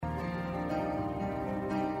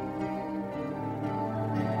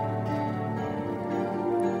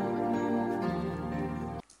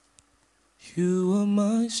You are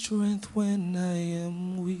my strength when I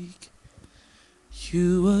am weak.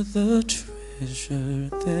 You are the treasure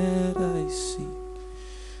that I seek.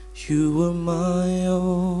 You are my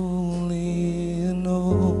only and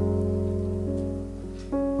all.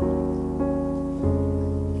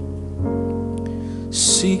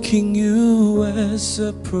 Seeking you as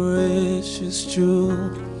a precious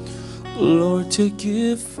jewel, Lord, to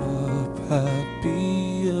give up I'd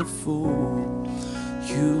be a fool.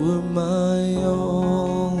 You are my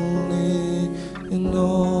only and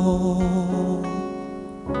all.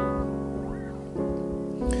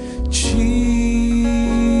 Jesus,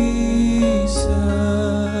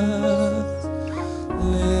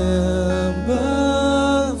 Lamb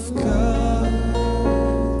of God,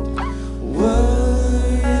 worthy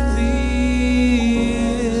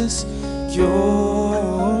is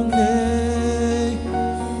your name,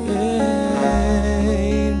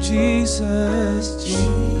 Jesus,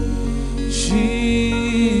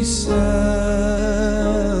 Jesus,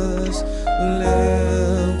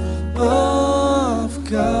 Lamb of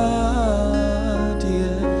God,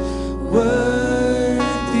 yeah,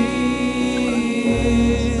 worthy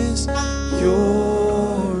is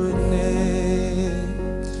your name.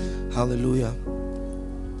 Hallelujah.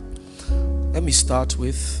 Let me start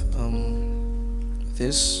with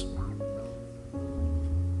this.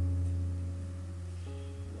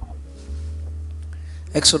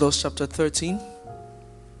 Exodus chapter 13.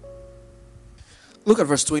 Look at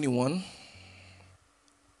verse 21.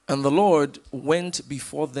 And the Lord went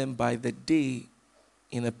before them by the day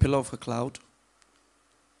in a pillar of a cloud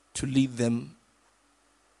to lead them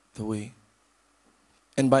the way,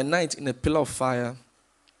 and by night in a pillar of fire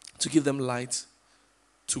to give them light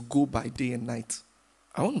to go by day and night.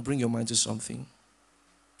 I want to bring your mind to something.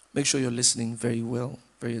 Make sure you're listening very well,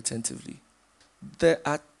 very attentively. There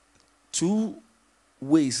are two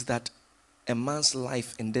ways that a man's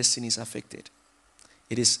life and destiny is affected.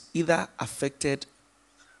 It is either affected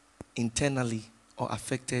internally or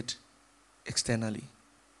affected externally.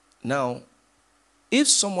 Now, if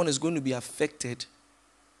someone is going to be affected,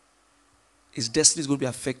 his destiny is going to be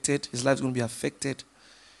affected, his life is going to be affected,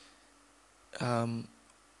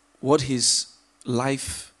 what his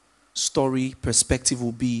life story perspective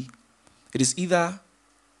will be, it is either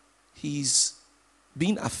he's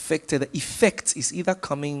being affected, the effect is either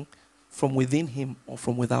coming from within him or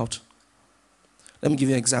from without. Let me give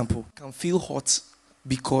you an example. He can feel hot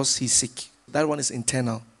because he's sick. That one is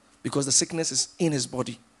internal, because the sickness is in his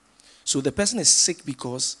body. So the person is sick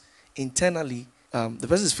because internally, the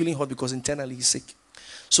person is feeling hot because internally he's sick.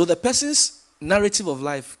 So the person's narrative of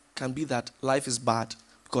life can be that life is bad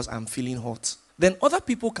because I'm feeling hot. Then other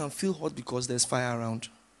people can feel hot because there's fire around.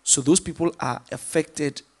 So those people are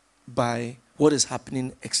affected by what is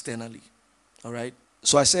happening externally. All right?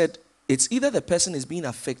 So I said, it's either the person is being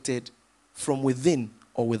affected from within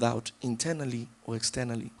or without, internally or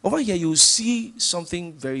externally. Over here, you see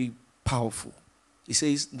something very powerful. He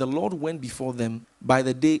says, the Lord went before them by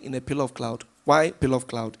the day in a pillar of cloud. Why pillar of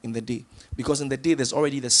cloud in the day? Because in the day, there's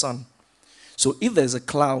already the sun. So if there's a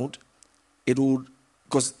cloud, it would,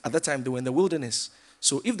 because at that time, they were in the wilderness.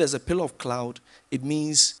 So if there's a pillar of cloud, it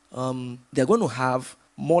means they're going to have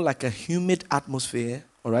more like a humid atmosphere,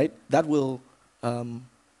 all right, that will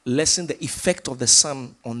lessen the effect of the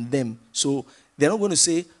sun on them. So they're not going to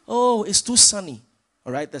say, oh, it's too sunny,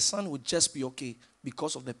 all right? The sun would just be okay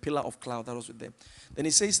because of the pillar of cloud that was with them. Then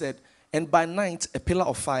he says that, and by night, a pillar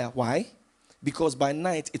of fire. Why? Because by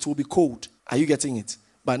night, it will be cold. Are you getting it?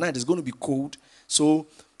 By night, it's going to be cold. So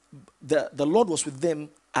the Lord was with them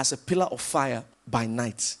as a pillar of fire by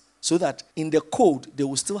night, so that in the cold, they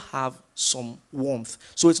will still have some warmth.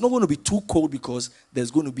 So it's not going to be too cold because there's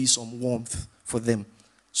going to be some warmth for them.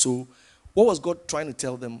 So what was God trying to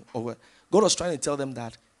tell them? God was trying to tell them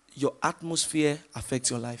that your atmosphere affects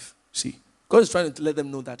your life. See, God is trying to let them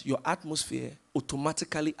know that your atmosphere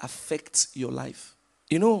automatically affects your life.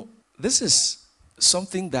 You know, this is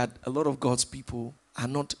something that a lot of God's people are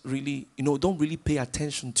not really, don't really pay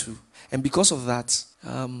attention to. And because of that,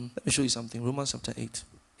 let me show you something. Romans chapter 8.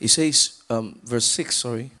 He says, verse 6,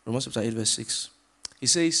 Romans chapter 8, verse 6. He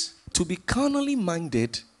says, to be carnally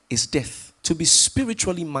minded is death. To be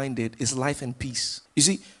spiritually minded is life and peace. You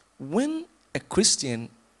see, when a Christian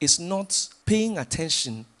is not paying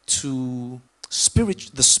attention to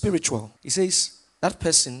the spiritual, he says that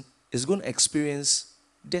person is going to experience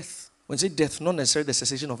death. When you say death, not necessarily the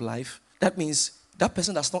cessation of life, that means that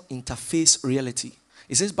person does not interface reality.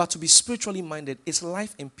 He says, but to be spiritually minded is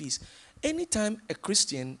life and peace. Anytime a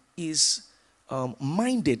Christian is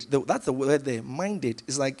minded, that's the word there, minded,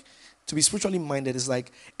 is like, to be spiritually minded is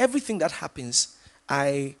like everything that happens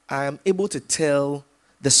I am able to tell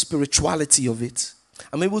the spirituality of it.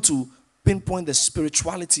 I'm able to pinpoint the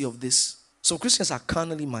spirituality of this. Some Christians are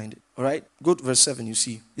carnally minded. All right? Go to verse 7, you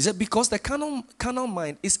see. He said, because the carnal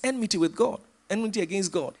mind is enmity with God. Enmity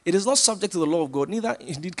against God. It is not subject to the law of God, neither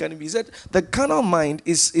indeed can it be. He said, the carnal mind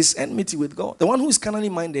is enmity with God. The one who is carnally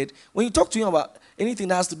minded, when you talk to him about anything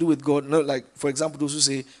that has to do with God, like, for example, those who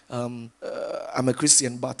say, I'm a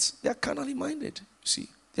Christian, but they are carnally minded, you see.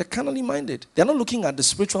 They're carnally minded. They're not looking at the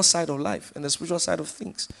spiritual side of life and the spiritual side of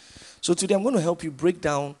things. So today I'm going to help you break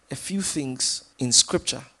down a few things in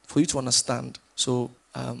Scripture for you to understand. So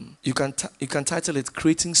you can title it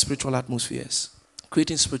Creating Spiritual Atmospheres.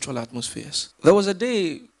 Creating Spiritual Atmospheres. There was a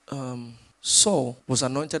day Saul was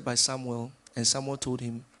anointed by Samuel, and Samuel told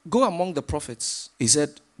him, go among the prophets. He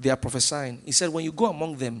said, they are prophesying. He said, when you go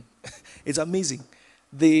among them, it's amazing.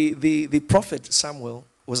 The prophet Samuel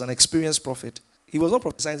was an experienced prophet. He was not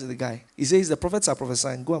prophesying to the guy. He says, the prophets are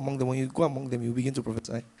prophesying. Go among them. When you go among them, you begin to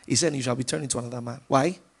prophesy. He said, you shall be turned into another man.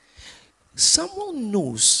 Why? Samuel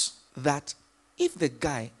knows that if the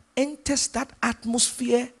guy enters that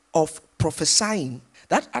atmosphere of prophesying,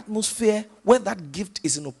 that atmosphere where that gift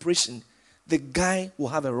is in operation, the guy will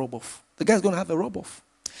have a rub-off. The guy's going to have a rub-off.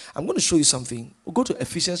 I'm going to show you something. We'll go to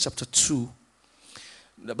Ephesians chapter 2.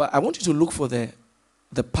 But I want you to look for the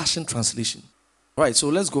Passion Translation. All right, so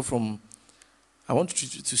let's go from... I want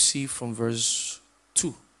you to see from verse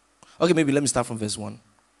 2. Okay, maybe let me start from verse 1.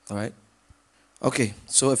 All right? Okay,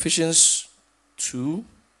 so Ephesians 2,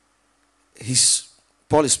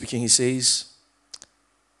 Paul is speaking. He says,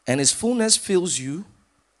 and his fullness fills you,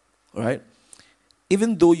 all right,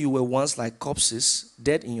 even though you were once like corpses,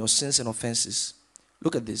 dead in your sins and offenses.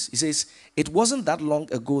 Look at this. He says, it wasn't that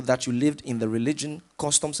long ago that you lived in the religion,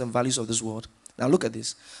 customs, and values of this world. Now look at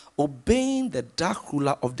this. Obeying the dark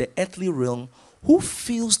ruler of the earthly realm, who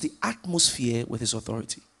fills the atmosphere with his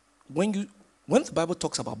authority. When the Bible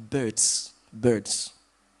talks about birds,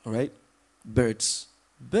 all right? Birds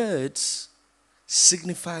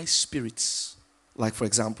signify spirits. Like, for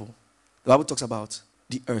example, the Bible talks about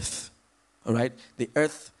the earth, all right? The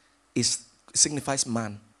earth signifies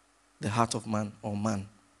man, the heart of man or man.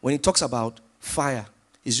 When it talks about fire,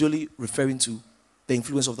 it's really referring to the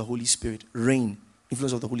influence of the Holy Spirit. Rain,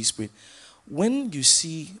 influence of the Holy Spirit. When you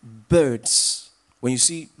see birds, when you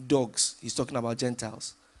see dogs, he's talking about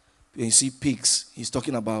Gentiles. When you see pigs, he's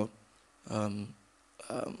talking about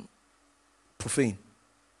profane.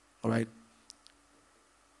 All right?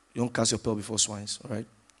 You don't cast your pearl before swines. All right?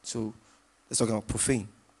 So, let's talk about profane.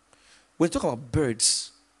 When you talk about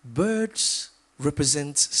birds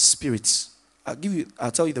represent spirits.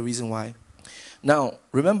 I'll tell you the reason why. Now,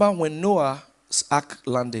 remember when Noah's ark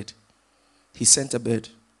landed, he sent a bird.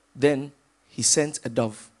 Then he sent a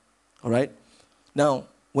dove. All right? Now,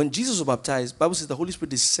 when Jesus was baptized, the Bible says the Holy Spirit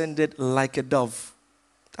descended like a dove.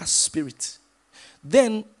 That's spirit.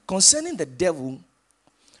 Then, concerning the devil,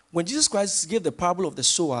 when Jesus Christ gave the parable of the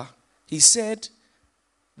sower, he said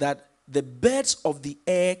that the birds of the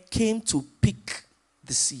air came to pick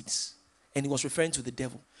the seeds. And he was referring to the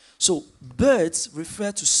devil. So, birds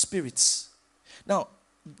refer to spirits. Now,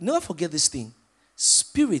 never forget this thing.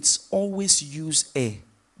 Spirits always use air,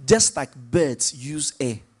 just like birds use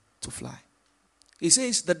air to fly. He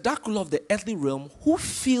says, the dark ruler of the earthly realm, who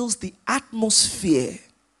fills the atmosphere.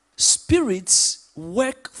 Spirits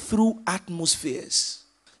work through atmospheres.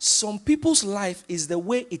 Some people's life is the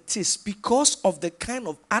way it is because of the kind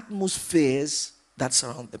of atmospheres that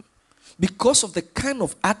surround them. Because of the kind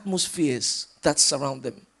of atmospheres that surround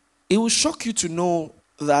them. It will shock you to know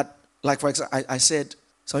that, like for example, I said,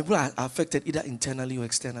 some people are affected either internally or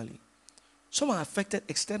externally. Some are affected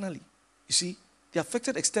externally. You see, they're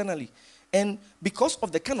affected externally. And because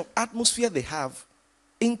of the kind of atmosphere they have,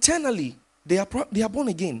 internally, they are born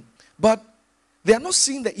again. But they are not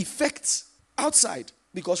seeing the effects outside.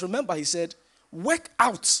 Because remember, he said, work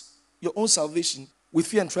out your own salvation with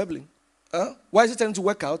fear and trembling. Why is it telling to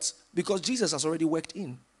work out? Because Jesus has already worked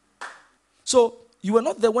in. So, you were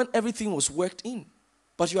not there when everything was worked in.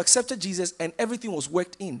 But you accepted Jesus and everything was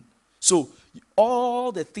worked in. So,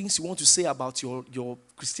 all the things you want to say about your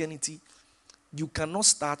Christianity, you cannot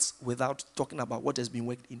start without talking about what has been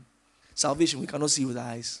worked in. Salvation, we cannot see with our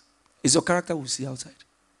eyes. It's your character we see outside.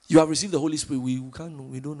 You have received the Holy Spirit, we can't know,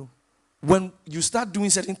 we don't know. When you start doing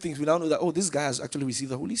certain things, we now know that, oh, this guy has actually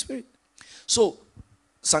received the Holy Spirit. So,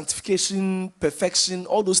 sanctification, perfection,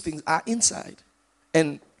 all those things are inside.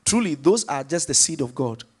 And truly, those are just the seed of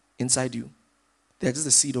God inside you. They're just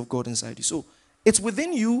the seed of God inside you. So, it's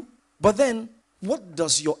within you, but then, what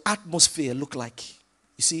does your atmosphere look like?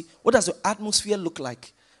 You see, what does your atmosphere look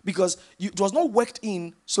like? Because it was not worked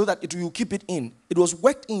in so that it will keep it in. It was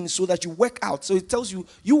worked in so that you work out. So it tells you,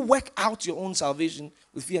 you work out your own salvation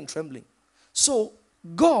with fear and trembling. So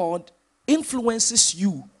God influences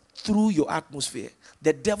you through your atmosphere.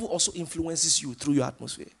 The devil also influences you through your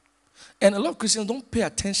atmosphere. And a lot of Christians don't pay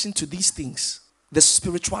attention to these things, the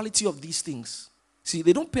spirituality of these things. See,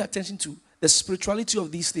 they don't pay attention to the spirituality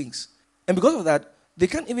of these things. And because of that, they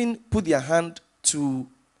can't even put their hand to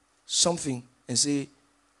something and say,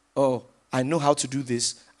 oh, I know how to do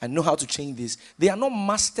this. I know how to change this. They are not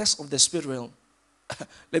masters of the spirit realm.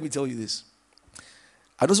 Let me tell you this.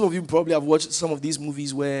 I know some of you probably have watched some of these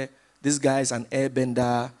movies where this guy is an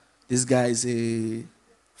airbender, this guy is a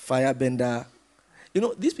firebender. You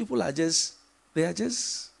know, these people are just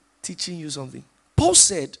teaching you something. Paul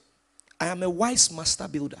said, I am a wise master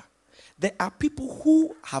builder. There are people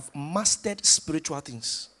who have mastered spiritual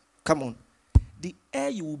things. Come on. The air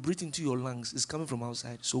you will breathe into your lungs is coming from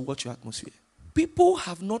outside. So watch your atmosphere. People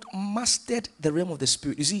have not mastered the realm of the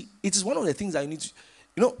spirit. You see, it is one of the things that you need to,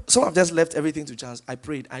 you know, some have just left everything to chance. I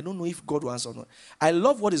prayed. I don't know if God will answer or not. I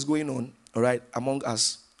love what is going on, all right, among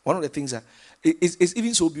us. One of the things that it's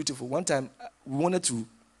even so beautiful. One time, we wanted to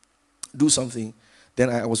do something. Then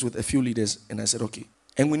I was with a few leaders, and I said, okay.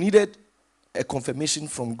 And we needed a confirmation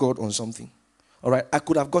from God on something. All right, I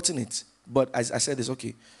could have gotten it, but I said this,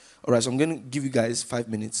 okay. All right, so I'm going to give you guys 5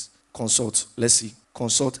 minutes. Consult, let's see.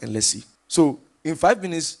 Consult and let's see. So in 5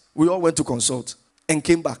 minutes, we all went to consult and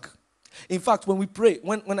came back. In fact, when we pray,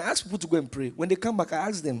 when I ask people to go and pray, when they come back, I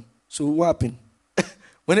ask them, so what happened?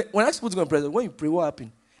 when I ask people to go and pray, when you pray, what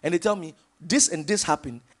happened? And they tell me, this and this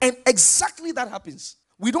happened. And exactly that happens.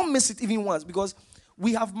 We don't miss it even once because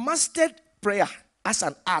we have mastered prayer as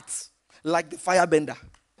an art, like the firebender.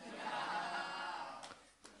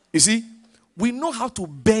 You see? We know how to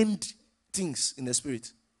bend things in the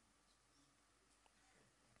spirit.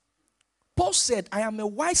 Paul said, I am a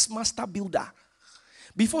wise master builder.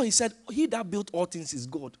 Before he said, he that built all things is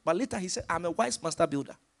God. But later he said, I'm a wise master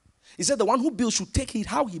builder. He said, the one who builds should take heed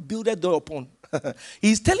how he builded thereupon.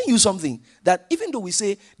 He's telling you something that even though we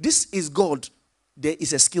say, this is God, there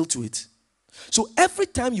is a skill to it. So every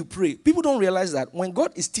time you pray, people don't realize that when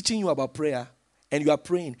God is teaching you about prayer, and you are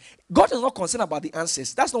praying, God is not concerned about the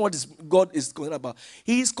answers. That's not what God is concerned about.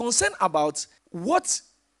 He is concerned about what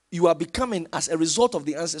you are becoming as a result of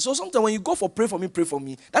the answers. So sometimes when you go for pray for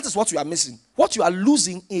me, that is what you are missing. What you are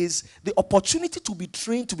losing is the opportunity to be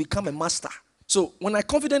trained to become a master. So when I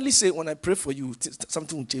confidently say, when I pray for you,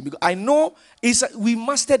 something will change. Because I know we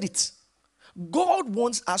mastered it. God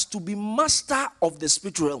wants us to be master of the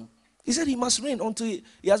spiritual realm. He said he must reign until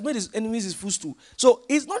he has made his enemies his footstool. So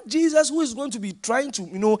it's not Jesus who is going to be trying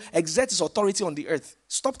to, exert his authority on the earth.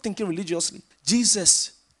 Stop thinking religiously.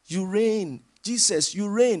 Jesus, you reign. Jesus, you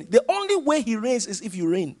reign. The only way he reigns is if you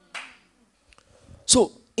reign.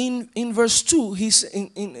 So in verse 2,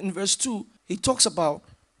 in verse 2, he talks about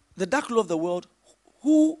the dark law of the world,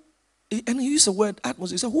 and he used the word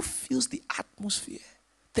atmosphere. He said, who fills the atmosphere?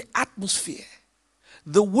 The atmosphere.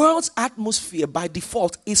 The world's atmosphere by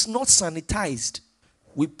default is not sanitized.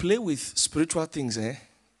 We play with spiritual things,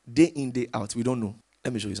 day in, day out. We don't know.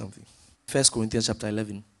 Let me show you something. 1 Corinthians chapter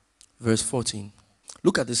 11, verse 14.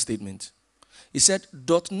 Look at this statement. He said,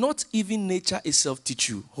 doth not even nature itself teach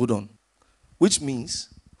you? Hold on. Which means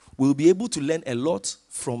we'll be able to learn a lot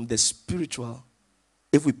from the spiritual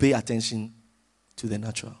if we pay attention to the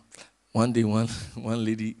natural. One day, one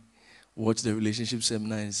lady watched the relationship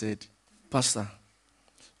seminar and said, Pastor,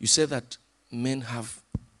 you said that men have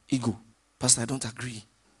ego. Pastor, I don't agree.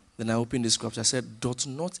 Then I opened the scripture. I said, doth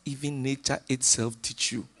not even nature itself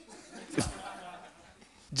teach you?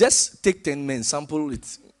 Just take 10 men, sample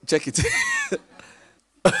it, check it.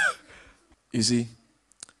 You see?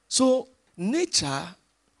 So, nature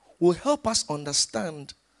will help us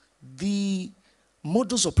understand the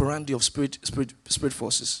modus operandi of spirit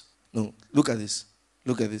forces. No, look at this.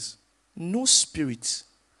 Look at this. No spirit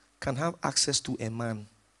can have access to a man.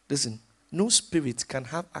 Listen, no spirit can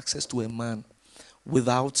have access to a man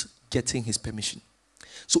without getting his permission.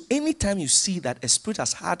 So anytime you see that a spirit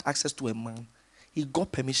has had access to a man, he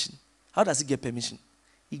got permission. How does he get permission?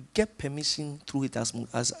 He get permission through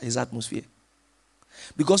his atmosphere.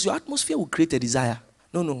 Because your atmosphere will create a desire.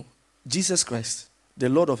 No. Jesus Christ, the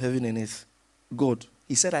Lord of heaven and earth, God,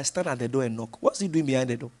 he said, I stand at the door and knock. What's he doing behind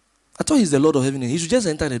the door? I thought he's the Lord of heaven and earth. He should just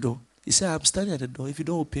enter the door. He said, I'm standing at the door. If you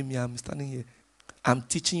don't open me, I'm standing here. I'm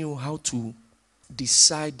teaching you how to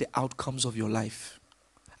decide the outcomes of your life.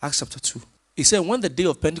 Acts chapter 2. He said, when the day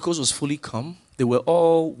of Pentecost was fully come, they were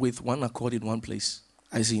all with one accord in one place.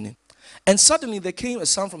 I seen it. And suddenly there came a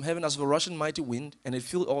sound from heaven as of a rushing mighty wind, and it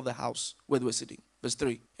filled all the house where they were sitting. Verse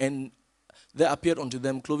 3. And there appeared unto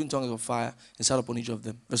them cloven tongues of fire and sat upon each of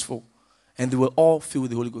them. Verse 4. And they were all filled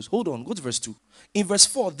with the Holy Ghost. Hold on, go to verse 2. In verse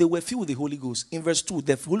 4, they were filled with the Holy Ghost. In verse 2,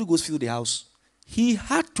 the Holy Ghost filled the house. He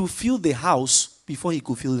had to fill the house before he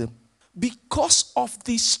could fill them. Because of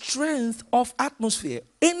the strength of atmosphere.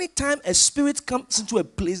 Anytime a spirit comes into a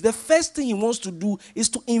place, the first thing he wants to do is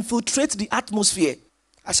to infiltrate the atmosphere.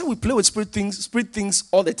 I said we play with spirit things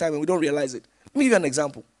all the time and we don't realize it. Let me give you an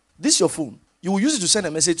example. This is your phone. You will use it to send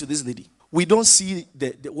a message to this lady. We don't see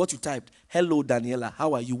what you typed. Hello, Daniela.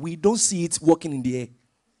 How are you? We don't see it walking in the air.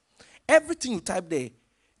 Everything you type there,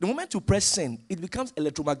 the moment you press send, it becomes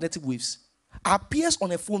electromagnetic waves. Appears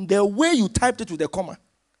on a phone the way you typed it with a comma.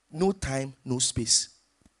 No time, no space.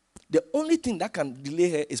 The only thing that can delay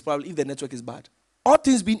her is probably if the network is bad. All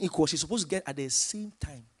things being equal, she's supposed to get at the same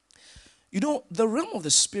time. You know, the realm of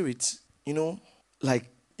the spirit, you know, like,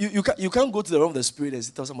 you can't go to the realm of the spirit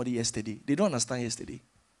and tell somebody yesterday. They don't understand yesterday.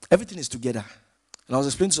 Everything is together. And I was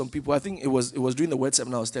explaining to some people, I think it was during the word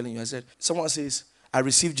seminar I was telling you, I said, someone says, I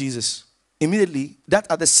received Jesus. Immediately,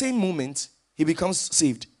 that at the same moment, he becomes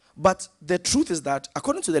saved. But the truth is that,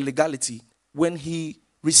 according to the legality, when he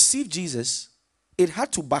received Jesus, it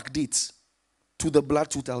had to backdate to the blood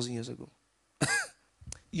 2,000 years ago.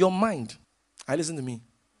 Your mind, listen to me,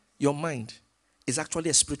 your mind is actually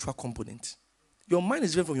a spiritual component. Your mind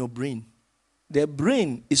is different from your brain. The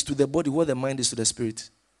brain is to the body what the mind is to the spirit.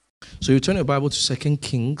 So you turn your Bible to 2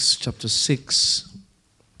 Kings chapter 6.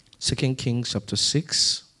 2 Kings chapter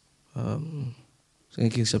 6. 2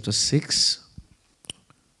 Kings chapter 6.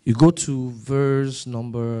 You go to verse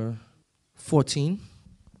number 14.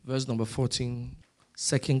 Verse number 14.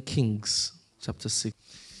 2 Kings chapter 6.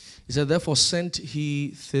 He said, therefore sent he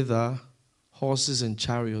thither horses and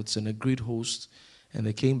chariots and a great host, and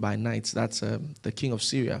they came by night. That's the king of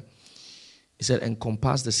Syria. He said,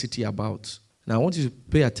 encompassed the city about. Now I want you to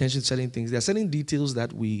pay attention to certain things. There are certain details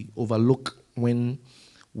that we overlook when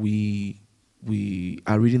we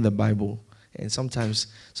are reading the Bible. And sometimes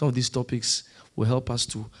some of these topics will help us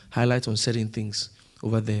to highlight on certain things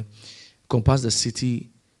over there. Compass the city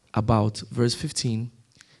about. Verse 15,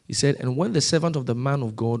 he said, and when the servant of the man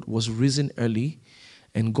of God was risen early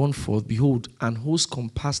and gone forth, behold, an host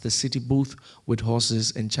compassed the city both with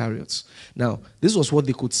horses and chariots. Now, this was what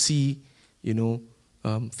they could see,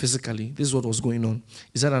 physically. This is what was going on.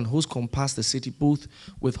 He said, an host compassed the city both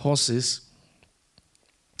with horses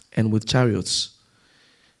and with chariots.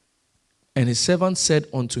 And his servant said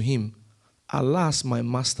unto him, alas, my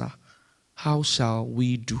master, how shall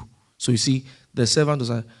we do? So you see, the servant was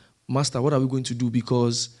like, master, what are we going to do?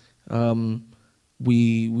 Because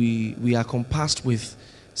we are compassed with,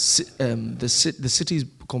 the city is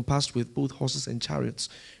compassed with both horses and chariots.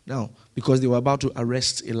 Now, because they were about to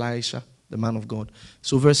arrest Elisha, the man of God.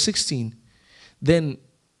 So verse 16, then,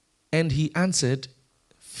 and he answered,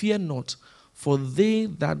 fear not, for they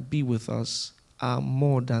that be with us are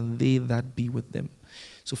more than they that be with them.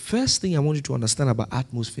 So first thing I want you to understand about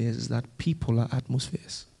atmospheres is that people are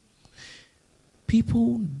atmospheres.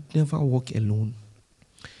 People never walk alone.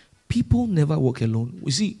 People never walk alone.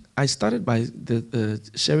 You see, I started by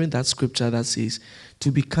sharing that scripture that says,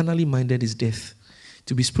 to be carnally minded is death.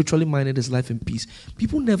 To be spiritually minded is life and peace.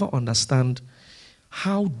 People never understand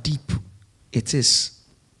how deep it is.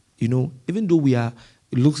 Even though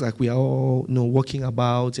it looks like we are all walking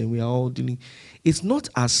about and we are all dealing, it's not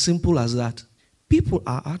as simple as that. People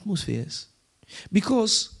are atmospheres.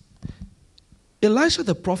 Because Elisha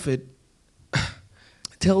the prophet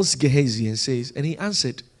tells Gehazi and says, and he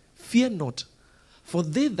answered, fear not, for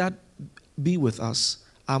they that be with us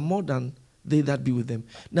are more than they that be with them.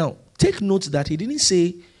 Now, take note that he didn't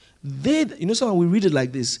say, they, sometimes we read it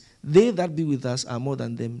like this, they that be with us are more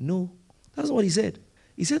than them. No, that's not what he said.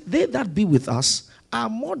 He said, they that be with us are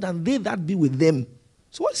more than they that be with them.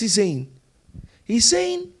 So what's he saying? He's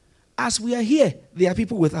saying, as we are here, there are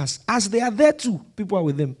people with us. As they are there too, people are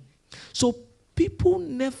with them. So people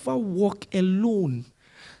never walk alone.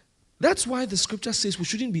 That's why the scripture says we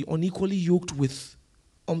shouldn't be unequally yoked with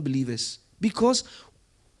unbelievers. Because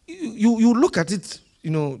you look at it,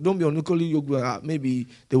 don't be unequally yoked with, maybe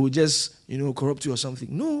they will just, corrupt you or something.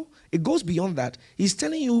 No, it goes beyond that. He's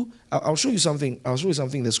telling you, I'll show you something. I'll show you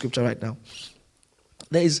something in the scripture right now.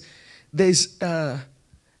 There is an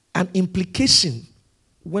implication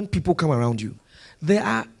when people come around you.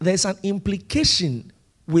 There's an implication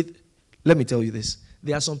with, let me tell you this.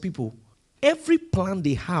 There are some people, every plan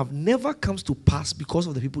they have never comes to pass because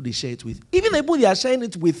of the people they share it with. Even the people they are sharing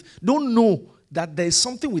it with don't know that there is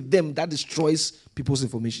something with them that destroys people's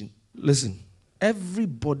information. Listen,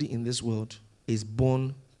 Everybody in this world is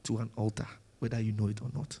born to an altar, whether you know it or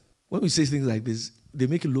not. When we say things like this, they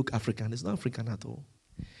make it look African. It's not African at all.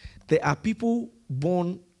 There are people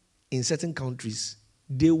born in certain countries.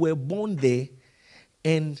 They were born there,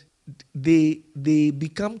 and they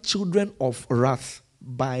become children of wrath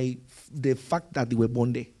by the fact that they were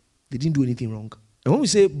born there. They didn't do anything wrong. And when we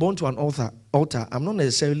say born to an altar, I'm not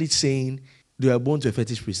necessarily saying they were born to a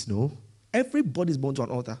fetish priest. No. Everybody is born to an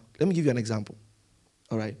altar. Let me give you an example.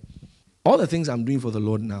 All right. All the things I'm doing for the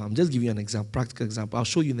Lord now, I'm just giving you an example, practical example. I'll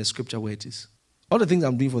show you in the scripture where it is. All the things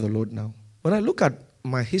I'm doing for the Lord now. When I look at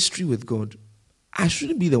my history with God, I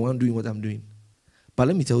shouldn't be the one doing what I'm doing. But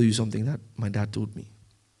let me tell you something that my dad told me.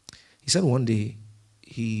 He said one day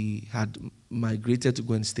he had migrated to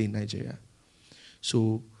go and stay in Nigeria.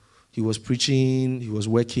 So he was preaching, he was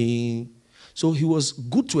working. So he was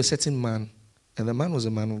good to a certain man, and the man was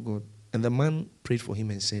a man of God. And the man prayed for him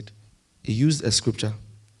and said, he used a scripture,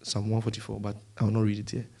 Psalm 144, but I will not read it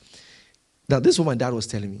here. Now, this is what my dad was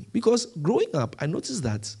telling me. Because growing up, I noticed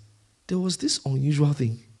that there was this unusual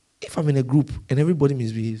thing. If I'm in a group and everybody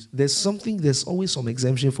misbehaves, there's always some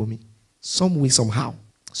exemption for me. Some way, somehow.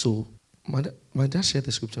 So, my dad shared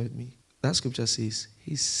the scripture with me. That scripture says,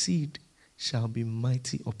 his seed shall be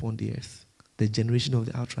mighty upon the earth. The generation of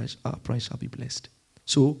the upright shall be blessed.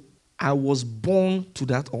 So, I was born to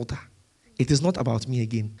that altar. It is not about me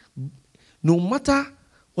again. No matter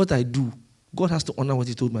what I do, God has to honor what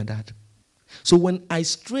he told my dad. So when I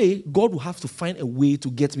stray, God will have to find a way to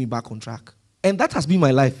get me back on track. And that has been my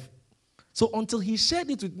life. So until he shared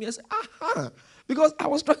it with me, I said, aha. Because I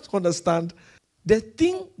was trying to understand the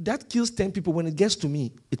thing that kills 10 people, when it gets to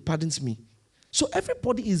me, it pardons me. So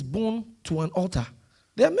everybody is born to an altar.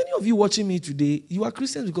 There are many of you watching me today. You are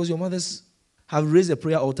Christians because your mothers have raised a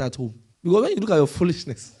prayer altar at home. Because when you look at your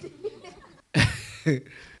foolishness.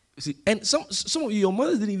 See, and some of you, your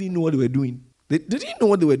mothers didn't even know what they were doing. They didn't know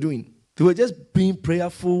what they were doing. They were just being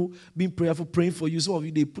prayerful, praying for you. Some of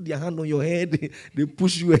you, they put their hand on your head. They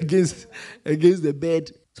push you against the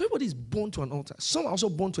bed. So everybody is born to an altar. Some are also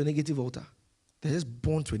born to a negative altar. They're just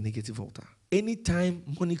born to a negative altar. Anytime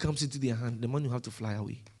money comes into their hand, the money will have to fly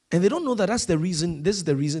away. And they don't know that that's the reason. This is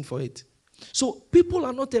the reason for it. So people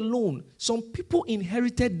are not alone. Some people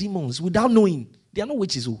inherited demons without knowing. They are not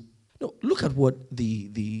witches. No, look at what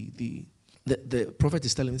the prophet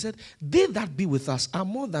is telling me. He said, they that be with us are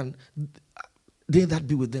more than they that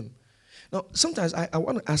be with them. Now, sometimes I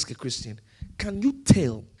want to ask a Christian, can you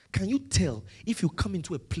tell if you come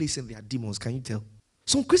into a place and there are demons? Can you tell?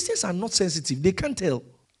 Some Christians are not sensitive. They can't tell.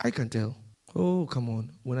 I can tell. Oh, come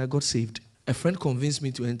on. When I got saved, a friend convinced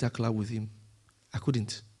me to enter club with him. I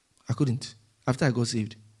couldn't. After I got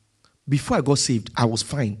saved. Before I got saved, I was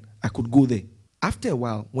fine. I could go there. After a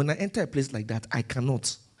while, when I enter a place like that, I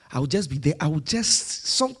cannot. I will just be there.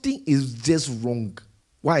 Something is just wrong.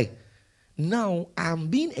 Why? Now, I'm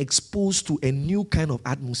being exposed to a new kind of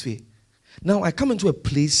atmosphere. Now, I come into a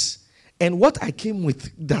place, and what I came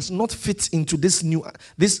with does not fit into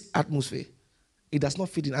this atmosphere. It does not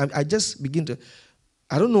fit in. I just begin to,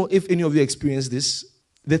 I don't know if any of you experienced this.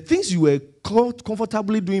 The things you were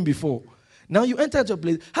comfortably doing before, now you enter into a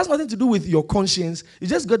place, has nothing to do with your conscience. You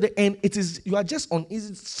just got the end. You are just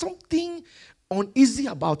uneasy. Something uneasy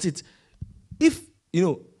about it. If,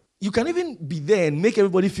 you can even be there and make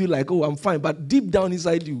everybody feel like, oh, I'm fine. But deep down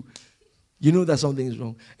inside you, you know that something is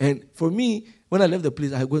wrong. And for me, when I left the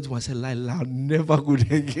place, I go to myself, I'll never go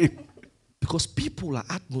there again. Because people are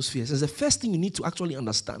atmospheres. It's the first thing you need to actually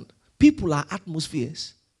understand. People are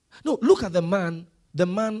atmospheres. No, look at the man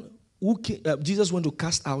who Jesus went to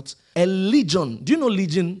cast out a legion. Do you know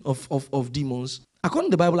legion of demons? According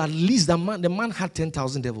to the Bible, at least the man had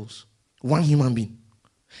 10,000 devils. One human being.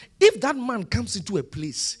 If that man comes into a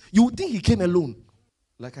place, you would think he came alone.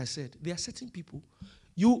 Like I said, there are certain people.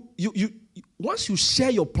 You once you share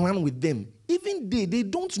your plan with them, even they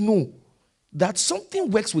don't know that something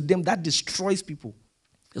works with them that destroys people.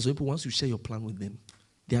 There's people, once you share your plan with them,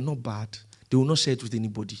 they are not bad. They will not share it with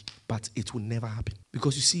anybody, but it will never happen.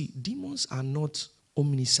 Because you see, demons are not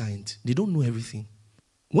omniscient. They don't know everything.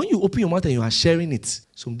 When you open your mouth and you are sharing it,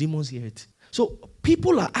 some demons hear it. So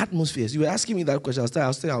people are atmospheres. You were asking me that question.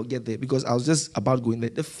 I'll get there because I was just about going there.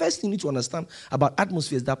 The first thing you need to understand about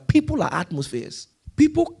atmospheres is that people are atmospheres.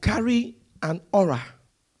 People carry an aura.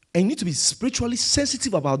 And you need to be spiritually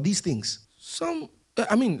sensitive about these things. I'm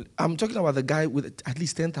talking about the guy with at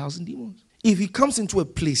least 10,000 demons. If he comes into a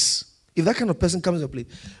place, if that kind of person comes into a place,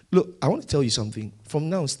 look, I want to tell you something. From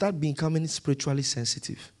now, start becoming spiritually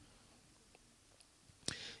sensitive.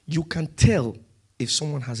 You can tell if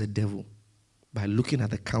someone has a devil by looking at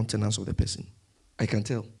the countenance of the person. I can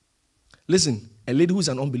tell. Listen, a lady who's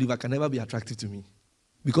an unbeliever can never be attractive to me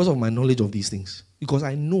because of my knowledge of these things. Because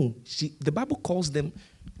I know the Bible calls them,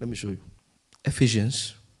 let me show you.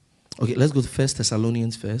 Ephesians. Okay, let's go to 1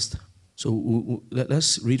 Thessalonians first. So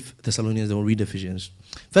let's read Thessalonians, then we'll read Ephesians.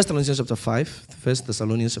 1 Thessalonians chapter 5. 1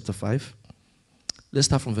 Thessalonians chapter 5. Let's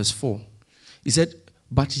start from verse 4. He said,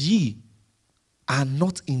 but ye are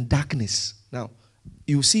not in darkness. Now,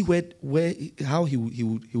 you see how he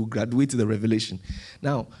will graduate to the revelation.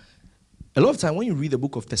 Now, a lot of time when you read the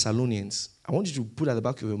book of Thessalonians, I want you to put at the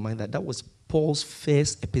back of your mind that was Paul's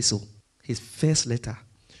first epistle, his first letter.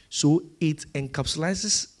 So it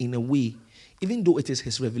encapsulates in a way, even though it is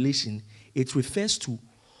his revelation, it refers to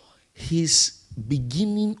his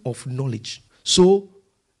beginning of knowledge. So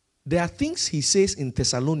there are things he says in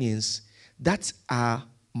Thessalonians that are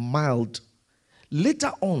mild.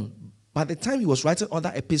 Later on, by the time he was writing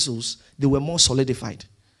other epistles, they were more solidified.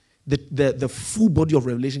 The full body of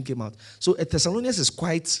revelation came out. So Thessalonians is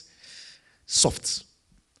quite soft.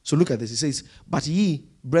 So look at this. He says, but ye,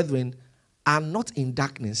 brethren, are not in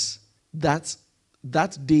darkness, that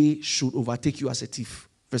day should overtake you as a thief.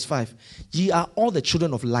 Verse 5. Ye are all the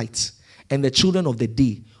children of light and the children of the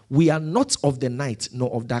day. We are not of the night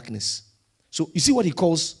nor of darkness. So you see what he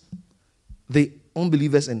calls the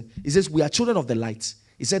unbelievers, and he says we are children of the light.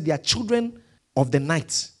 He said they are children of the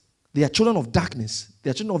night. They are children of darkness. They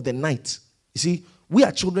are children of the night. You see, we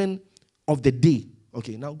are children of the day.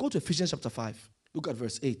 Okay, now go to Ephesians chapter 5. Look at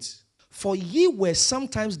verse 8. For ye were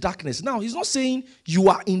sometimes darkness. Now, he's not saying you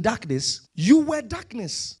are in darkness. You were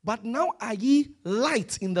darkness. But now are ye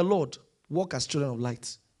light in the Lord. Walk as children of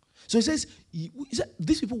light. So he says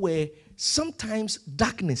these people were sometimes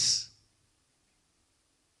darkness.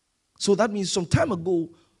 So that means some time ago,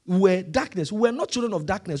 we were darkness. We were not children of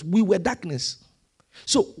darkness. We were darkness.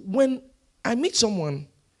 So when I meet someone,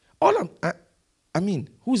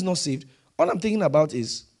 who is not saved, all I'm thinking about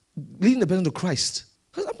is leading the person to Christ.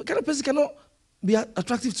 Because that kind of person cannot be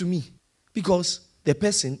attractive to me because the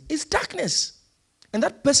person is darkness. And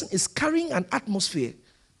that person is carrying an atmosphere.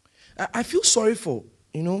 I feel sorry for,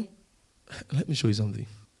 let me show you something.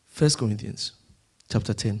 1 Corinthians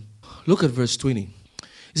chapter 10. Look at verse 20.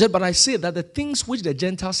 He said, but I say that the things which the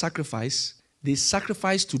Gentiles sacrifice, they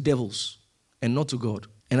sacrifice to devils and not to God.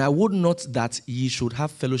 And I would not that ye should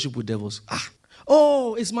have fellowship with devils.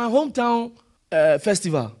 It's my hometown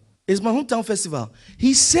festival. It's my hometown festival.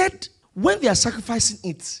 He said, when they are sacrificing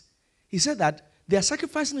it, he said that they are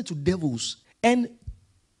sacrificing it to devils. And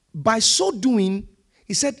by so doing,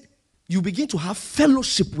 he said, you begin to have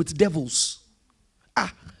fellowship with devils.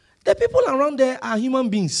 The people around there are human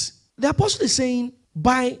beings. The apostle is saying,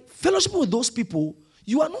 by fellowshipping with those people,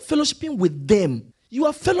 you are not fellowshipping with them. You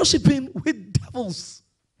are fellowshipping with devils.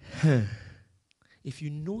 If you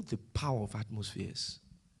know the power of atmospheres,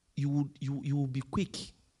 you will be quick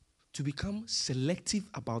to become selective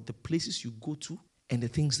about the places you go to and the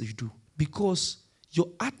things that you do. Because your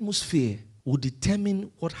atmosphere will determine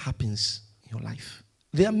what happens in your life.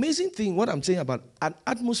 The amazing thing, what I'm saying about an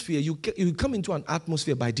atmosphere, you come into an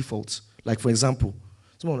atmosphere by default. Like, for example,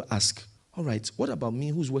 someone will ask, all right, what about me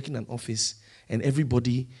who's working in an office and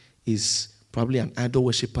everybody is probably an idol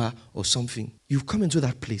worshiper or something? You've come into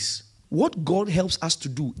that place. What God helps us to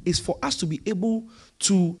do is for us to be able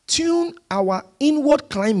to tune our inward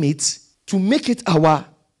climate to make it our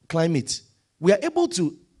climate. We are able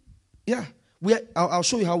to, I'll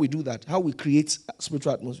show you how we do that, how we create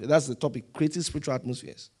spiritual atmosphere. That's the topic, creating spiritual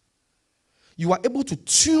atmospheres. You are able to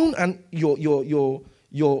tune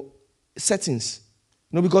your settings.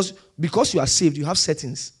 Because you are saved, you have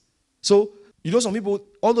settings. So, some people,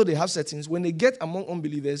 although they have settings, when they get among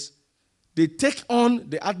unbelievers, they take on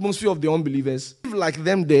the atmosphere of the unbelievers, live like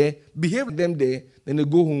them there, behave like them there, then they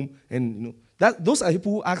go home and, those are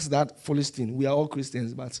people who ask that foolish thing. We are all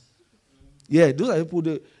Christians, but those are people,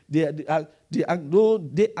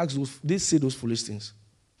 they say those foolish things.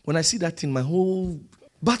 When I see that thing,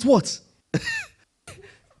 but what?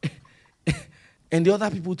 And the other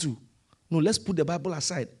people too. No, let's put the Bible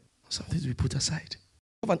aside. Some things we put aside.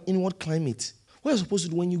 You have an inward climate. What you're supposed to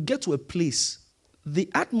do when you get to a place, the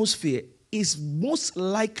atmosphere is most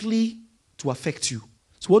likely to affect you.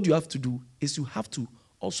 So what you have to do is you have to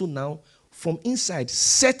also now, from inside,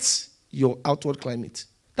 set your outward climate.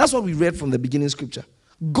 That's what we read from the beginning scripture.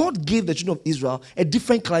 God gave the children of Israel a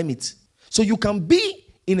different climate. So you can be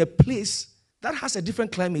in a place that has a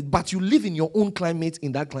different climate, but you live in your own climate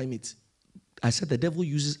in that climate. I said the devil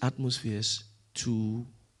uses atmospheres to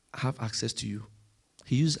have access to you.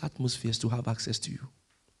 He uses atmospheres to have access to you.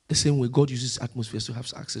 The same way God uses atmospheres to have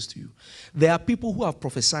access to you. There are people who have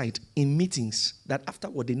prophesied in meetings that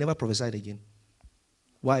afterward they never prophesied again.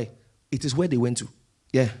 Why? it is where they went to.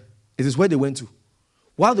 Yeah, it is where they went to.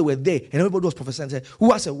 While they were there, and everybody was prophesying, said,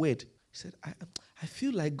 who has a word? He said, I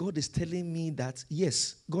feel like God is telling me that,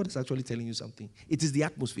 yes, God is actually telling you something. It is the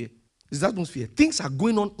atmosphere. It's the atmosphere. Things are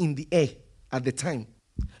going on in the air at the time.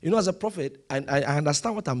 You know, as a prophet, I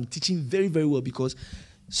understand what I'm teaching very, very well, because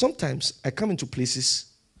sometimes I come into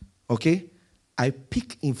places, okay, I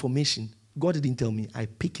pick information. God didn't tell me. I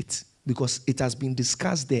pick it because it has been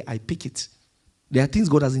discussed there. I pick it. There are things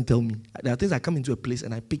God doesn't tell me. There are things I come into a place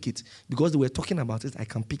and I pick it. Because they were talking about it, I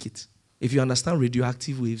can pick it. If you understand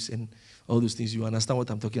radioactive waves and all those things, you understand what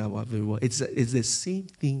I'm talking about very well. It's the same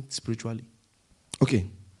thing spiritually. Okay.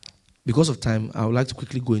 Because of time, I would like to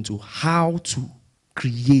quickly go into how to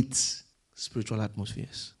create spiritual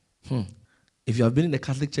atmospheres. If you have been in the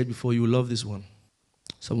Catholic Church before, you will love this one.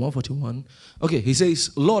 Psalm 141. Okay, he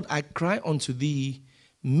says, Lord, I cry unto thee,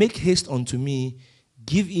 make haste unto me,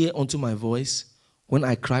 give ear unto my voice when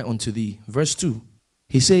I cry unto thee. Verse 2,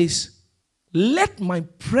 he says, let my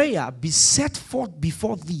prayer be set forth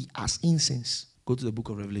before thee as incense. Go to the book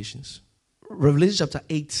of Revelations. Revelation chapter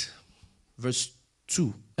 8, verse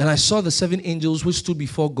 2. And I saw the 7 angels which stood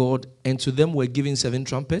before God, and to them were given 7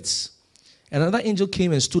 trumpets. And another angel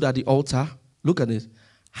came and stood at the altar. Look at it.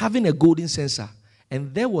 Having a golden censer.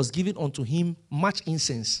 And there was given unto him much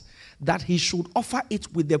incense, that he should offer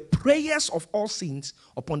it with the prayers of all saints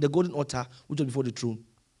upon the golden altar which was before the throne.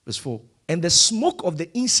 Verse 4. And the smoke of the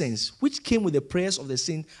incense, which came with the prayers of the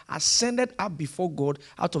saints, ascended up before God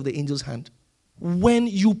out of the angel's hand. When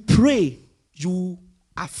you pray, you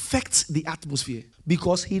affect the atmosphere,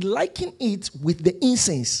 because he likened it with the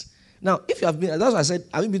incense. Now, if you have been, that's why I said,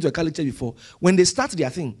 I haven't been to a Catholic church before. When they start their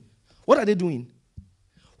thing, what are they doing?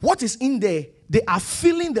 What is in there, they are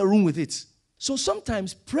filling the room with it. So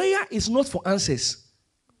sometimes prayer is not for answers.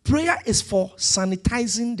 Prayer is for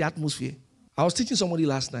sanitizing the atmosphere. I was teaching somebody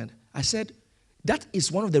last night. I said, that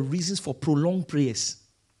is one of the reasons for prolonged prayers.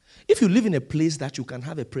 If you live in a place that you can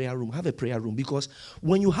have a prayer room, have a prayer room. Because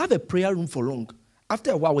when you have a prayer room for long,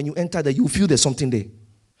 after a while, when you enter there, you feel there's something there.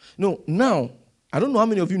 No, now, I don't know how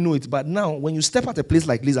many of you know it, but now, when you step at a place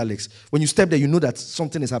like Liz Alex, when you step there, you know that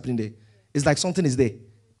something is happening there. It's like something is there.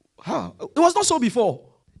 Huh? It was not so before.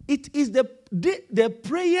 It is the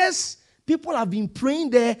prayers people have been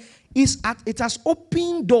praying there. It has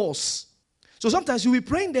opened doors. So sometimes you'll be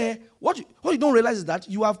praying there. What you don't realize is that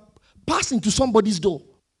you have passed into somebody's door.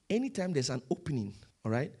 Anytime there's an opening,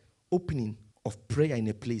 all right, opening of prayer in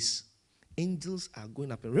a place, angels are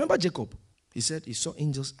going up. Remember Jacob? He said he saw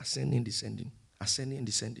angels ascending, descending, ascending and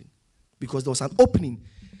descending. Because there was an opening.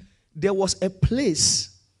 There was a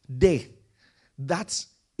place there that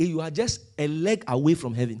you are just a leg away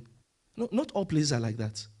from heaven. No, not all places are like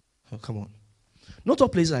that. Oh, come on. Not all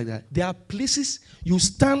places are like that. There are places you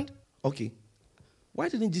stand. Okay. Why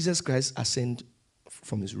didn't Jesus Christ ascend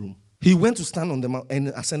from his room? He went to stand on the mountain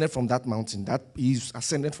and ascended from that mountain. He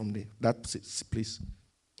ascended from there, that place.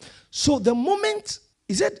 So the moment,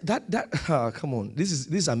 he said come on, this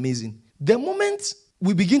is amazing. The moment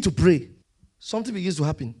we begin to pray, something begins to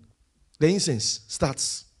happen. The incense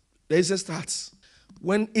starts. The incense starts.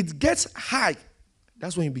 When it gets high,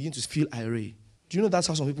 that's when you begin to feel irate. Do you know that's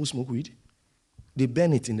how some people smoke weed? They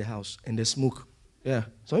burn it in the house and they smoke. Yeah.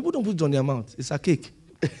 Some people don't put it on their mouth. It's a cake.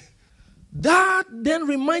 That then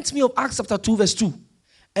reminds me of Acts chapter 2, verse 2.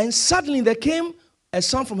 And suddenly there came a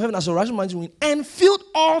sound from heaven as a rushing mighty wind and filled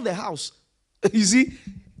all the house. You see,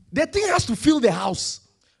 the thing has to fill the house.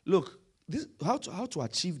 Look, how to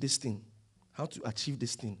achieve this thing? How to achieve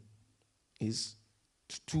this thing is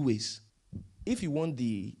 2 ways. If you want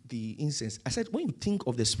the incense, I said when you think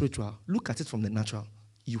of the spiritual, look at it from the natural.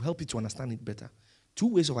 You help you to understand it better. 2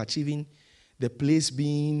 ways of achieving the place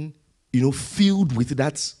being, filled with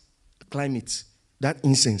that climate, that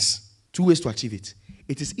incense. 2 ways to achieve it.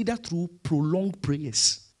 It is either through prolonged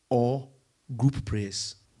prayers or group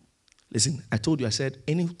prayers. Listen, I told you, I said,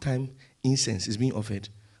 anytime incense is being offered,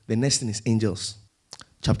 the next thing is angels.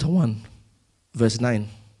 Chapter 1, verse 9.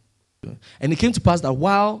 And it came to pass that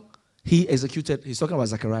while he executed, he's talking about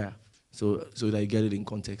Zechariah, so that you get it in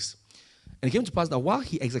context. And it came to pass that while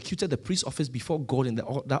he executed the priest's office before God in the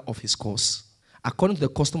order of his course, according to the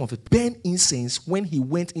custom of it, burn incense when he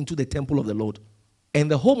went into the temple of the Lord. And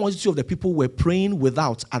the whole multitude of the people were praying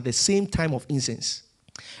without at the same time of incense.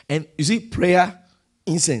 And you see, prayer,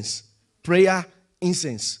 incense. Prayer,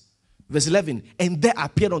 incense. Verse 11, and there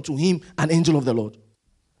appeared unto him an angel of the Lord.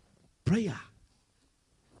 Prayer.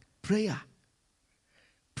 Prayer.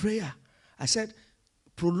 Prayer. I said,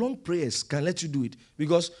 prolonged prayers can let you do it.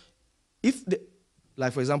 Because if,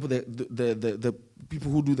 like for example, the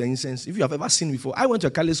people who do the incense, if you have ever seen before, I went to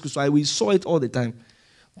a Catholic school, so we saw it all the time.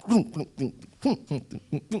 You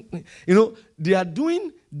know, they are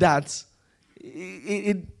doing that.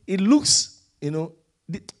 It looks, you know,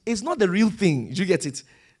 it's not the real thing. You get it?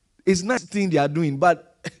 It's not the thing they are doing,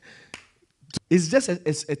 but it's just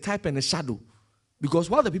a type and a shadow. Because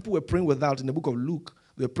while the people were praying without in the book of Luke,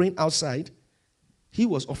 they were praying outside, he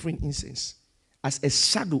was offering incense as a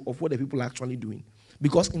shadow of what the people are actually doing.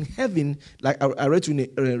 Because in heaven, like I read to you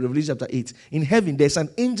in Revelation chapter 8, in heaven there's an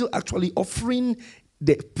angel actually offering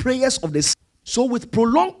the prayers of the saints. So with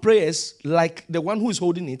prolonged prayers, like the one who is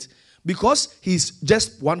holding it, because he's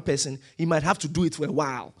just one person, he might have to do it for a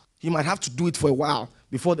while. He might have to do it for a while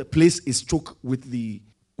before the place is choked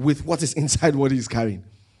with what is inside what he's carrying.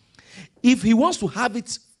 If he wants to have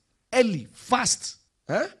it early, fast,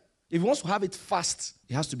 if he wants to have it fast,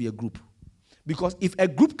 it has to be a group. Because if a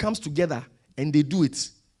group comes together and they do it,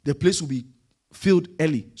 the place will be filled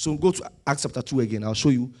early. So go to Acts chapter 2 again. I'll show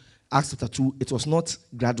you Acts chapter 2. It was not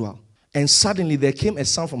gradual. And suddenly there came a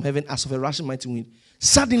sound from heaven as of a rushing mighty wind.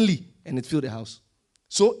 Suddenly, and it filled the house.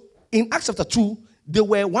 So in Acts chapter 2, there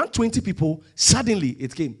were 120 people. Suddenly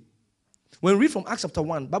it came. When we read from Acts chapter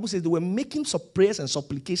 1, the Bible says they were making prayers and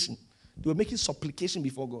supplication. They were making supplication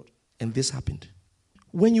before God. And this happened.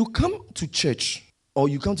 When you come to church, or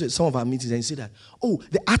you come to some of our meetings and you say that, oh,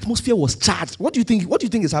 the atmosphere was charged. What do you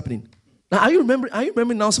think is happening? Now, are you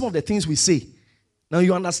remembering now some of the things we say? Now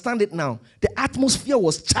you understand it now. The atmosphere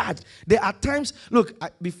was charged. There are times, look,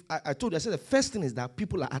 I told you, I said the first thing is that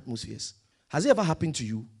people are atmospheres. Has it ever happened to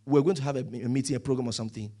you? We're going to have a meeting, a program or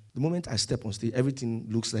something. The moment I step on stage, everything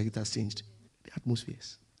looks like it has changed. The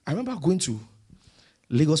atmospheres. I remember going to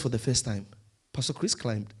Lagos for the first time. Pastor Chris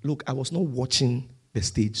climbed. Look, I was not watching the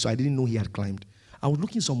stage, so I didn't know he had climbed. I was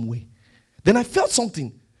looking somewhere. Then I felt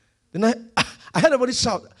something. Then I heard everybody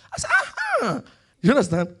shout. I said, aha! You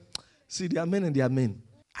understand? See, there are men and there are men.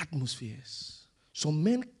 Atmospheres. Some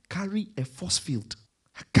men carry a force field,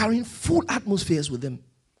 carrying full atmospheres with them.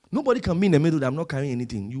 Nobody can be in the middle that I'm not carrying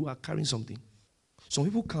anything. You are carrying something. Some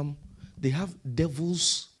people come, they have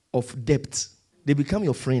devils of debt. They become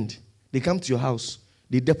your friend. They come to your house.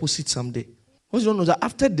 They deposit someday. What you don't know is that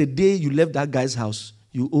after the day you left that guy's house,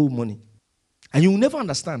 you owe money. And you will never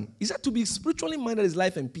understand. Is that to be spiritually minded is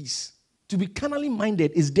life and peace. To be carnally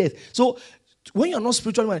minded is death. So when you're not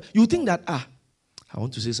spiritually minded, you think that, I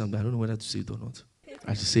want to say something. I don't know whether to say it or not.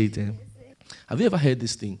 I should say it. Have you ever heard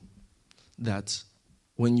this thing? That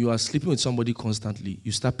when you are sleeping with somebody constantly,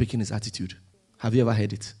 you start picking his attitude. Have you ever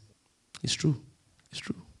heard it? It's true. It's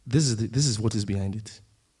true. This is what is behind it.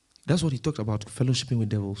 That's what he talked about, fellowshipping with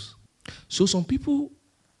devils. So some people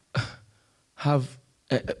have...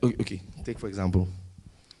 okay, take for example.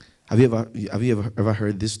 Have you ever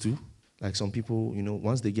heard this too? Like some people,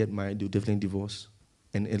 once they get married, they'll definitely divorce.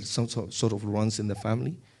 And it some sort of runs in the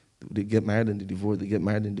family. They get married and they divorce. They get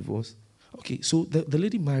married and divorce. Okay, so the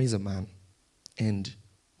lady marries a man. And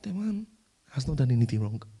the man has not done anything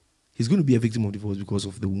wrong. He's going to be a victim of divorce because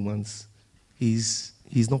of the woman's. He's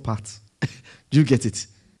not part. Do you get it?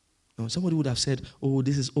 Somebody would have said, oh,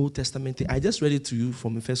 this is Old Testament. I just read it to you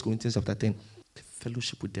from 1 Corinthians chapter 10.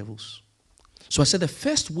 Fellowship with devils. So I said the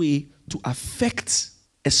first way to affect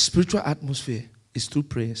a spiritual atmosphere is through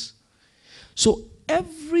prayers. So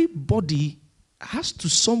everybody has to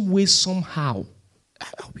some way, somehow, I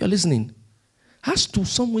hope you're listening, has to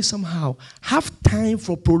some way, somehow have time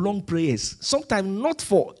for prolonged prayers. Sometimes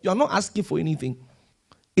you're not asking for anything.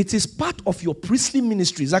 It is part of your priestly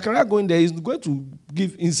ministry. Zachariah going there is going to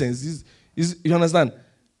give incense. You understand?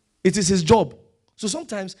 It is his job. So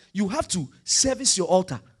sometimes you have to service your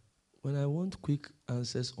altar. When I want quick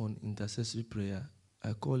answers on intercessory prayer,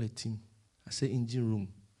 I call a team. I say, engine room,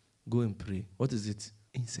 go and pray. What is it?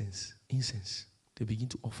 Incense. Incense. They begin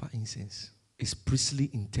to offer incense. It's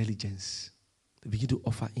priestly intelligence. They begin to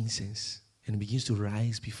offer incense and it begins to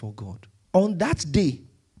rise before God. On that day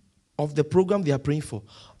of the program they are praying for,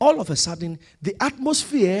 all of a sudden, the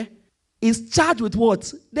atmosphere is charged with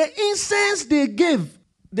what? The incense they gave.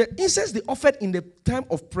 The incense they offered in the time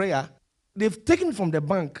of prayer, they've taken it from the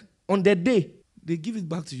bank. On the day, they give it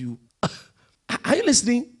back to you. Are you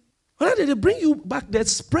listening? When they bring you back,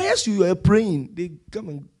 there's prayers you are praying. They come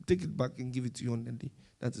and take it back and give it to you on the day.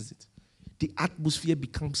 That is it. The atmosphere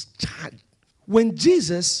becomes charged. When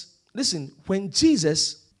Jesus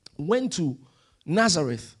went to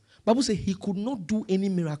Nazareth, Bible says he could not do any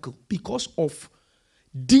miracle because of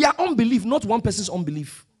their unbelief, not one person's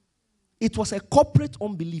unbelief. It was a corporate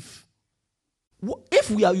unbelief. If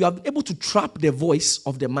you are able to trap the voice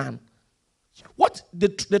of the man,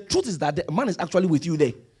 the truth is that the man is actually with you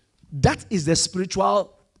there. That is the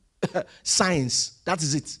spiritual science. That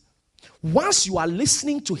is it. Once you are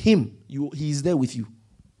listening to him, he is there with you.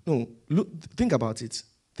 No, look, think about it.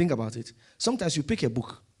 Think about it. Sometimes you pick a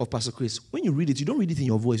book of Pastor Chris. When you read it, you don't read it in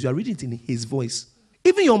your voice. You are reading it in his voice.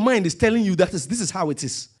 Even your mind is telling you that this is how it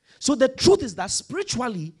is. So the truth is that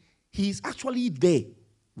spiritually, he is actually there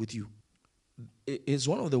with you. It's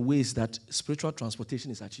one of the ways that spiritual transportation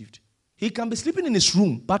is achieved. He can be sleeping in his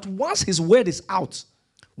room, but once his word is out,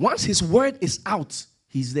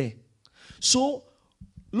 he's there. So,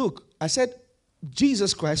 look, I said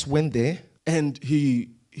Jesus Christ went there and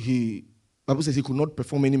Bible says he could not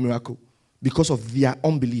perform any miracle because of their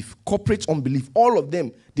unbelief, corporate unbelief. All of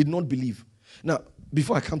them did not believe. Now,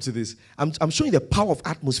 before I come to this, I'm showing the power of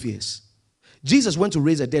atmospheres. Jesus went to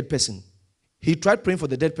raise a dead person. He tried praying for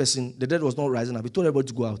the dead person. The dead was not rising up. He told everybody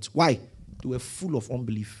to go out. Why? They were full of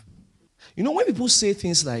unbelief. You know, when people say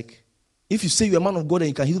things like, if you say you're a man of God and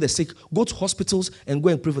you can heal the sick, go to hospitals and go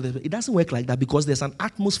and pray for them. It doesn't work like that because there's an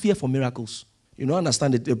atmosphere for miracles. You don't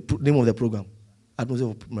understand the name of the program?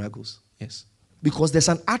 Atmosphere for miracles. Yes. Because there's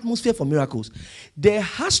an atmosphere for miracles. There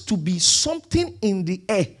has to be something in the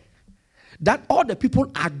air that all the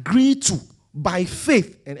people agree to by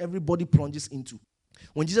faith and everybody plunges into.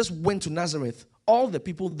 When Jesus went to Nazareth, all the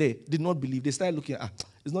people there did not believe. They started looking at,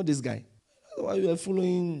 it's not this guy. Why you are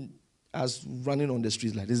following us running on the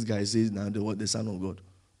streets like this guy says now the Son of God?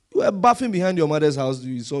 You were bathing behind your mother's house.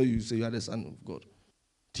 You saw you say you are the Son of God.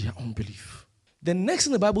 Their unbelief. The next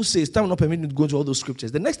thing the Bible says, time will not permit me to go into all those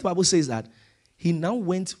scriptures. The next Bible says that he now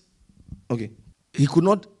went, he could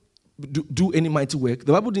not do any mighty work.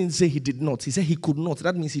 The Bible didn't say he did not. He said he could not.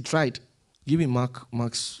 That means he tried. Give me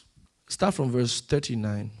Mark's. Start from verse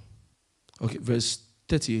 39. Okay, verse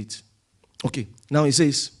 38. Okay, now he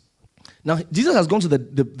says, now Jesus has gone to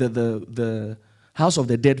the house of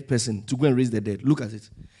the dead person to go and raise the dead. Look at it.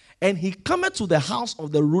 And he cometh to the house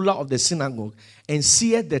of the ruler of the synagogue and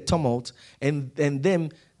seeth the tumult and them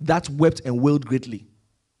that wept and wailed greatly.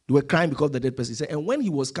 They were crying because of the dead person. He said, and when he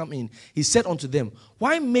was come in, he said unto them,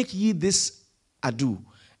 why make ye this ado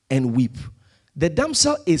and weep? The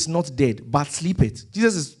damsel is not dead, but sleepeth.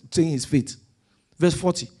 Jesus is saying his faith. Verse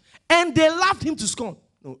 40. And they laughed him to scorn.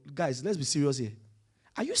 No, guys, let's be serious here.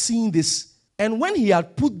 Are you seeing this? And when he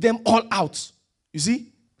had put them all out, you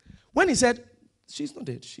see, when he said, she's not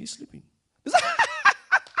dead, she's sleeping. This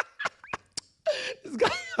guy,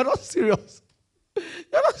 you're not serious.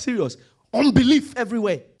 You're not serious. Unbelief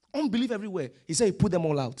everywhere. Unbelief everywhere. He said he put them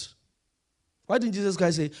all out. Why didn't Jesus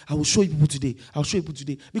Christ say, I will show you people today. I'll show you people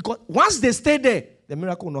today. Because once they stay there, the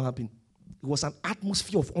miracle will not happen. It was an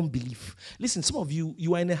atmosphere of unbelief. Listen, some of you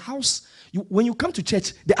are in a house. When you come to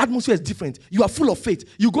church, the atmosphere is different. You are full of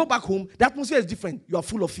faith. You go back home, the atmosphere is different. You are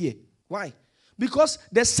full of fear. Why? Because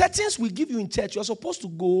the settings we give you in church, you're supposed to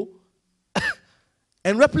go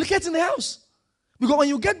and replicate in the house. Because when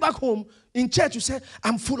you get back home, in church, you say,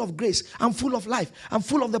 I'm full of grace. I'm full of life. I'm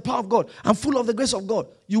full of the power of God. I'm full of the grace of God.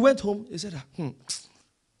 You went home, you said,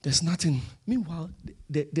 there's nothing. Meanwhile,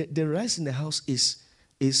 the rice in the house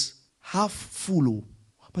is half full.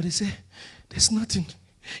 But they say, there's nothing.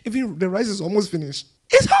 Even the rice is almost finished.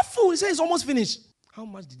 It's half full. He says it's almost finished. How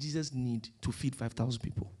much did Jesus need to feed 5,000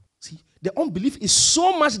 people? See, the unbelief is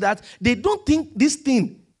so much that they don't think this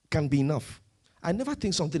thing can be enough. I never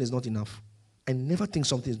think something is not enough. I never think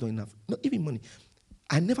something is not enough. Not even money.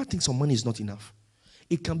 I never think some money is not enough.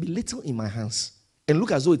 It can be little in my hands and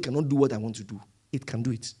look as though it cannot do what I want to do. It can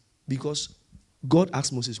do it. Because God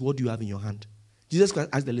asked Moses, what do you have in your hand? Jesus Christ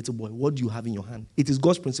asked the little boy, what do you have in your hand? It is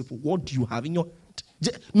God's principle. What do you have in your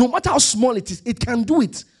hand? No matter how small it is, it can do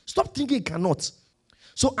it. Stop thinking it cannot.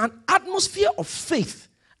 So an atmosphere of faith,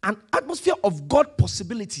 an atmosphere of God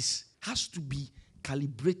possibilities has to be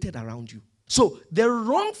calibrated around you. So the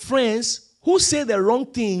wrong friends who say the wrong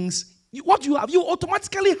things, what you have, you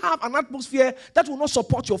automatically have an atmosphere that will not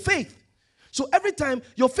support your faith. So every time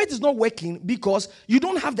your faith is not working because you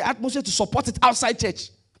don't have the atmosphere to support it outside church.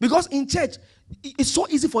 Because in church, it's so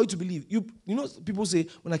easy for you to believe. You know, people say,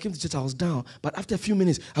 when I came to church, I was down. But after a few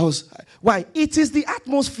minutes, why? It is the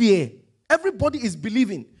atmosphere. Everybody is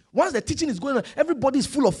believing. Once the teaching is going on, everybody is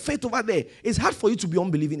full of faith over there. It's hard for you to be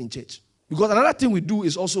unbelieving in church. Because another thing we do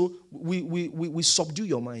is also, we subdue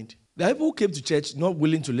your mind. The people who came to church not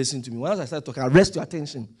willing to listen to me. Once I started talking, I arrest your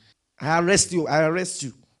attention. I arrest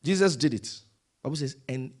you. Jesus did it. The Bible says,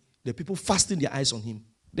 and the people fastened their eyes on him.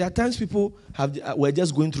 There are times people were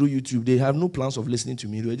just going through YouTube. They have no plans of listening to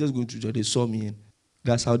me. They were just going through church. They saw me and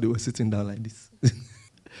that's how they were sitting down like this.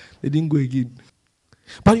 They didn't go again.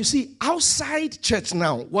 But you see, outside church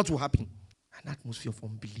now, what will happen? An atmosphere of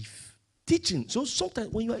unbelief. Teaching. So sometimes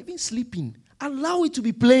when you are even sleeping, allow it to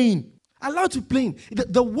be playing. Allow it to be playing.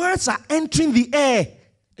 The words are entering the air.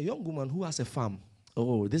 A young woman who has a farm.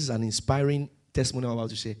 Oh, this is an inspiring testimony I'm about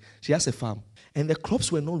to share. She has a farm. And the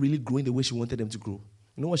crops were not really growing the way she wanted them to grow.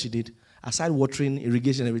 You know what she did? Aside watering,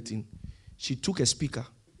 irrigation, everything, she took a speaker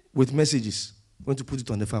with messages, went to put it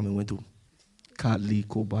on the farm and went to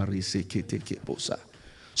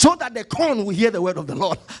so that the corn will hear the word of the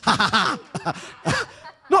Lord.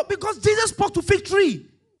 No, because Jesus spoke to fig tree.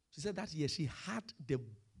 She said that year she had the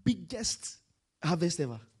biggest harvest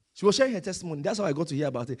ever. She was sharing her testimony. That's how I got to hear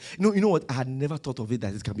about it. You know what? I had never thought of it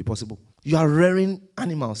that it can be possible. You are rearing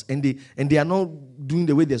animals and they are not doing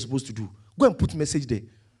the way they're supposed to do. Go and put message there.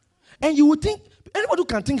 And you would think, anybody who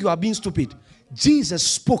can think you are being stupid. Jesus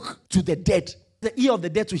spoke to the dead, the ear of the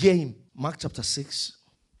dead to hear him. Mark chapter 6,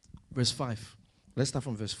 verse 5. Let's start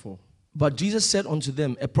from verse 4. But Jesus said unto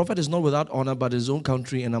them, a prophet is not without honor but in his own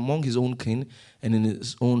country and among his own kin and in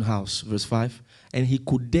his own house. Verse 5. And he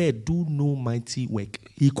could there do no mighty work.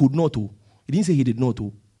 He could not. He didn't say he did not.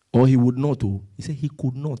 Or he would not. He said he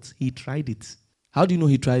could not. He tried it. How do you know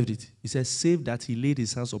he tried it? He says, save that he laid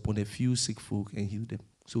his hands upon a few sick folk and healed them.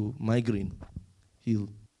 So migraine,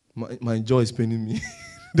 healed. My jaw is paining me.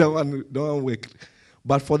 that one worked.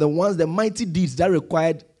 But for the ones, the mighty deeds that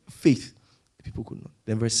required faith, people could not.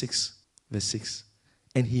 Then verse 6.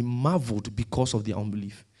 And he marveled because of their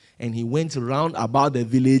unbelief. And he went round about the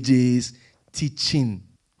villages teaching.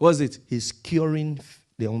 What was it? He's curing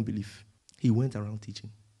the unbelief. He went around teaching.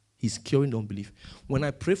 He's curing the unbelief. When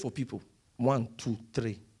I pray for people, 1, 2,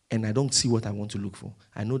 3, and I don't see what I want to look for,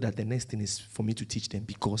 I know that the next thing is for me to teach them,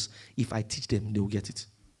 because if I teach them, they will get it.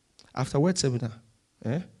 After word seminar,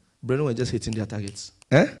 Brennan were just hitting their targets.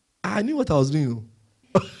 I knew what I was doing.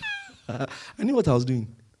 I knew what I was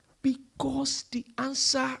doing. Because the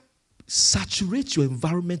answer saturates your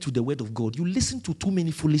environment with the word of God. You listen to too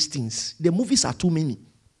many foolish things. The movies are too many.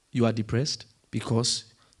 You are depressed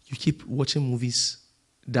because you keep watching movies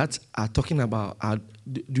that are talking about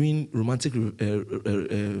doing romantic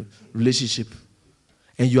relationship,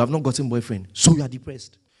 and you have not gotten boyfriend. So you are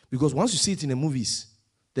depressed. Because once you see it in the movies,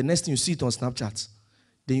 the next thing you see it on Snapchat,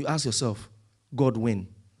 then you ask yourself, God, when?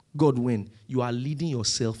 God, when? You are leading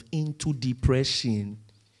yourself into depression.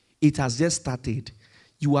 It has just started.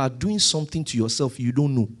 You are doing something to yourself you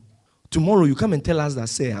don't know. Tomorrow you come and tell us that,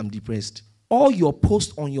 say, I'm depressed. All your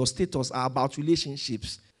posts on your status are about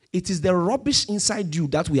relationships. It is the rubbish inside you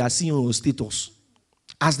that we are seeing on your status.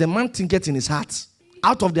 As the man thinketh in his heart,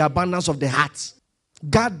 out of the abundance of the heart,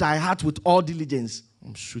 guard thy heart with all diligence.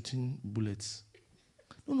 I'm shooting bullets.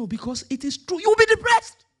 No, because it is true. You will be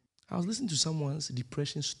depressed. I was listening to someone's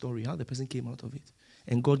depression story, how the person came out of it.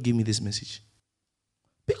 And God gave me this message.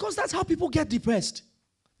 Because that's how people get depressed.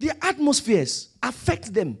 Their atmospheres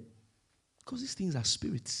affect them. Because these things are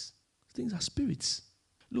spirits. Things are spirits.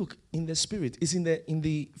 Look, in the spirit, it's in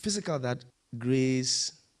the physical that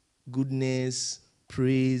grace, goodness,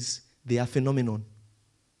 praise, they are phenomenon.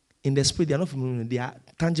 In the spirit, they are not phenomenon. They are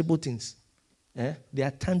tangible things. They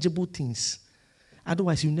are tangible things.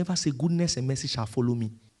 Otherwise, you never say goodness and mercy shall follow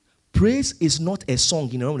me. Praise is not a song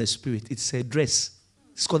in the realm of the spirit. It's a dress.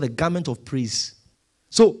 It's called the garment of praise.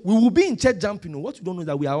 So we will be in church jumping. What you don't know is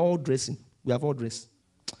that we are all dressing. We have all dressed.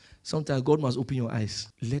 Sometimes God must open your eyes.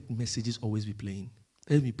 Let messages always be playing.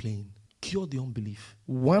 Let it be playing. Cure the unbelief.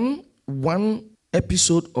 One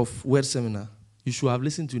episode of Word Seminar, you should have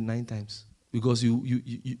listened to it 9 times. Because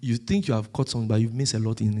you think you have caught something, but you've missed a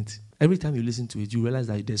lot in it. Every time you listen to it, you realize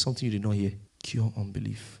that there's something you did not hear. Cure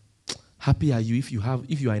unbelief. Happy are you if you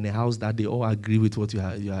are in a house that they all agree with what you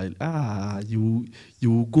are. You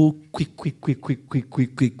will go quick.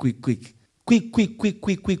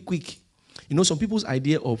 You know, some people's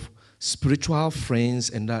idea of spiritual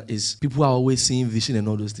friends and that is people are always seeing vision and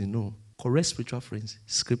all those things. No. Correct spiritual friends,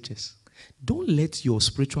 scriptures. Don't let your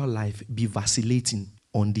spiritual life be vacillating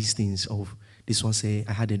on these things of this one say,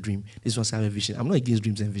 I had a dream. This one say, I have a vision. I'm not against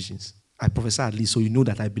dreams and visions. I prophesy at least so you know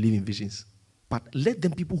that I believe in visions. But let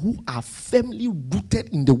them people who are firmly rooted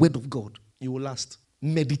in the word of God. You will last.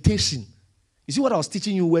 Meditation. You see what I was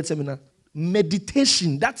teaching you Word Seminar?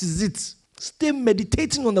 Meditation. That is it. Stay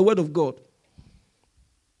meditating on the word of God.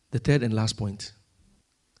 The third and last point.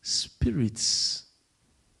 Spirits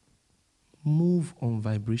move on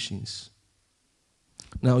vibrations.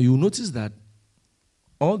 Now you notice that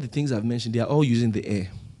all the things I've mentioned, they are all using the air.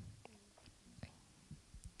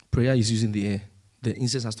 Prayer is using the air. The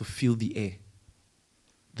incense has to fill the air.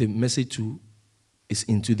 The message too is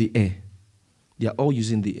into the air. They are all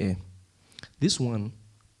using the air. This one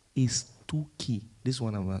is too key. This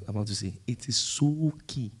one I'm about to say. It is so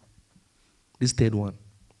key. This third one.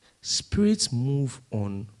 Spirits move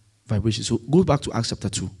on vibration. So go back to Acts chapter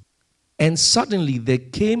 2. And suddenly there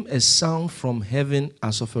came a sound from heaven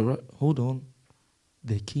as of a... Hold on.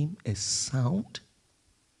 there came a sound.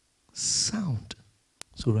 Sound.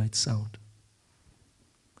 So write sound.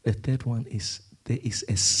 The third one is there is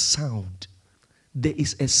a sound. There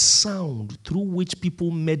is a sound through which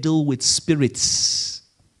people meddle with spirits.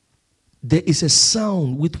 There is a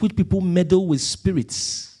sound with which people meddle with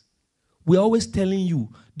spirits. We're always telling you,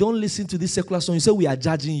 don't listen to this secular song. You say we are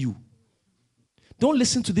judging you. Don't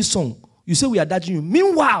listen to this song. You say we are judging you.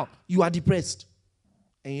 Meanwhile, you are depressed.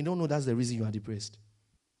 And you don't know that's the reason you are depressed.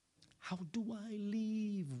 How do I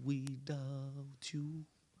live without you?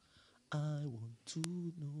 I want to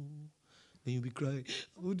know. Then you'll be crying,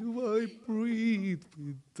 how do I breathe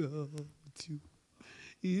without you?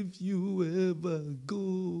 If you ever go.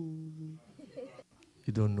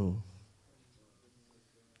 You don't know.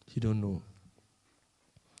 You don't know.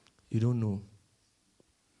 You don't know.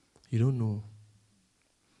 You don't know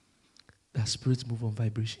that spirits move on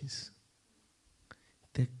vibrations.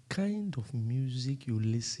 The kind of music you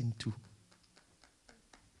listen to.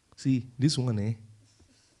 See, this one,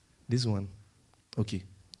 This one. Okay,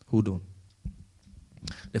 hold on.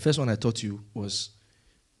 The first one I taught you was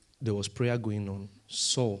there was prayer going on.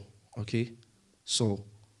 Saul, okay? Saul,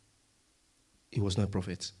 he was not a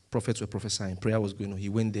prophet. Prophets were prophesying. Prayer was going on. He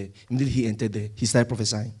went there. Immediately he entered there, he started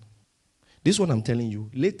prophesying. This one I'm telling you,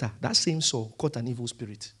 later, that same Saul caught an evil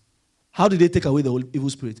spirit. How did they take away the evil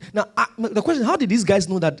spirit? Now, the question, how did these guys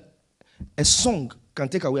know that a song can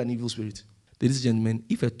take away an evil spirit? Ladies and gentlemen,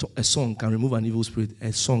 if a song can remove an evil spirit,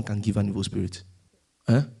 a song can give an evil spirit.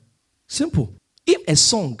 Simple. If a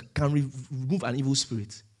song can remove an evil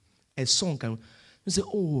spirit, a song can... You say,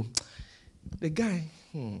 oh, the guy,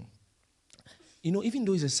 you know, even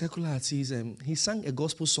though he's a secular artist, he sang a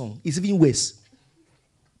gospel song. It's even worse.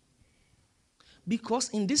 Because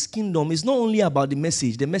in this kingdom, it's not only about the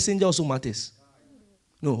message. The messenger also matters.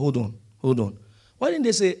 No, hold on. Why didn't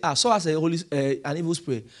they say, Saul has an evil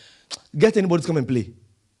spirit. Get anybody to come and play.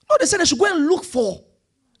 No, they said they should go and look for.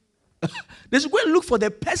 They should go and look for the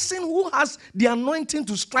person who has the anointing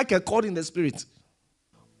to strike a chord in the spirit.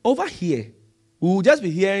 Over here, we will just be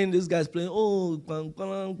hearing these guys playing, oh,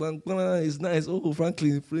 it's nice. Oh,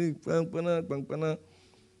 Franklin,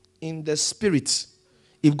 in the spirit.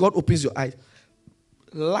 If God opens your eyes,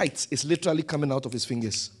 light is literally coming out of his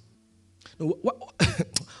fingers.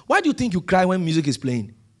 Why do you think you cry when music is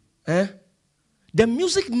playing? The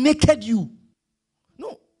music naked you.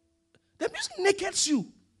 No. The music nakeds you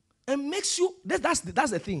and makes you, that's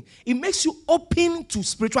the thing. It makes you open to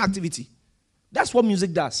spiritual activity. That's what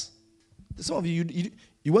music does. Some of you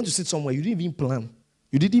went to sit somewhere, you didn't even plan.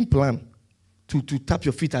 You didn't plan to tap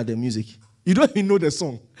your feet at the music. You don't even know the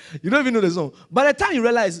song. By the time you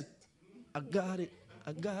realize, I got it.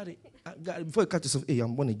 Before you catch yourself, hey,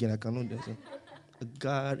 I'm born again, I cannot do that.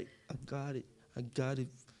 I got it.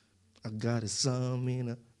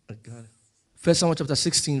 First Samuel chapter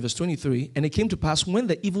 16, verse 23. And it came to pass when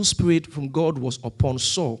the evil spirit from God was upon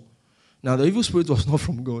Saul. Now, the evil spirit was not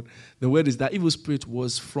from God. The word is that evil spirit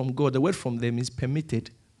was from God. The word from them is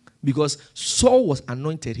permitted. Because Saul was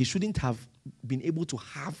anointed, he shouldn't have been able to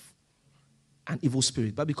have an evil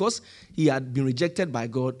spirit. But because he had been rejected by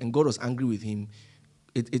God and God was angry with him,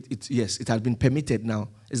 it had been permitted now.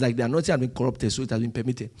 It's like the anointing had been corrupted, so it had been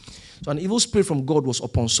permitted. So an evil spirit from God was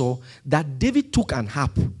upon Saul, that David took an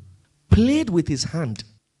harp, played with his hand.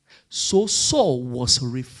 So Saul was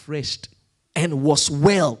refreshed and was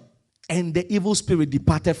well, and the evil spirit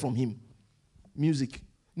departed from him. Music.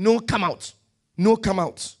 No, come out.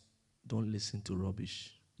 Don't listen to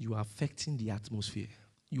rubbish. You are affecting the atmosphere.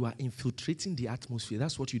 You are infiltrating the atmosphere.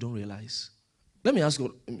 That's what you don't realize. Let me ask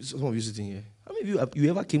you, some of you sitting here, how many of you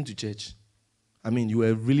ever came to church? I mean, you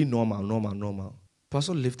were really normal.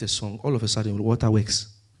 Pastor lifted a song, all of a sudden,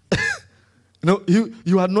 waterworks. No, you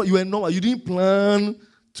were normal. You didn't plan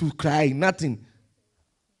to cry, nothing.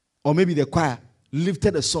 Or maybe the choir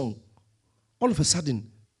lifted a song. All of a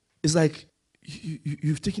sudden, it's like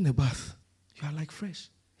you've taken a bath. You are like fresh.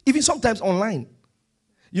 Even sometimes online.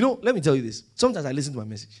 You know, let me tell you this. Sometimes I listen to my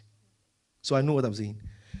message. So I know what I'm saying.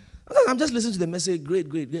 I'm just listening to the message, great.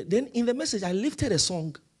 Then in the message, I lifted a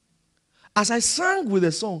song. As I sang with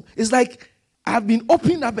the song, it's like I've been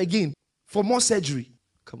opened up again for more surgery.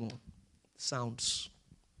 Come on. Sounds.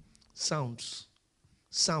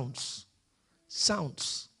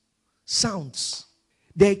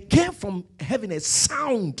 There came from heaven a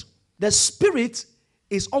sound. The spirit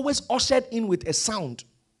is always ushered in with a sound.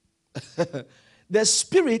 The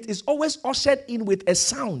spirit is always ushered in with a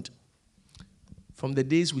sound. From the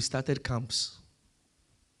days we started camps,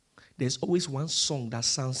 there's always one song that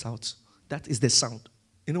sounds out. That is the sound.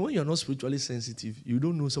 You know, when you're not spiritually sensitive, you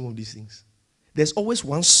don't know some of these things. there's always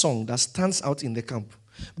one song that stands out in the camp.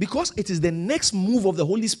 Because it is the next move of the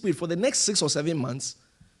Holy Spirit for the next 6 or 7 months,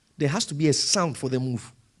 there has to be a sound for the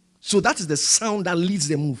move. So that is the sound that leads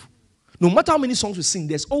the move. No matter how many songs we sing,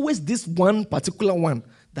 there's always this one particular one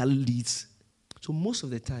that leads. So most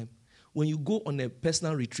of the time, when you go on a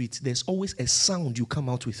personal retreat, there's always a sound you come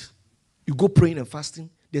out with. You go praying and fasting,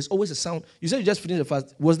 there's always a sound. You said you just finished the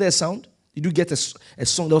fast. Was there a sound? Did you get a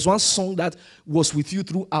song? There was one song that was with you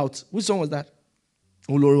throughout. Which song was that?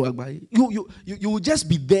 You will just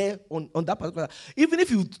be there on that particular. Even if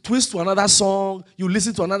you twist to another song, you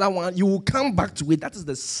listen to another one, you will come back to it. That is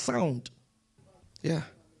the sound. Yeah.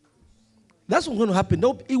 That's what's going to happen.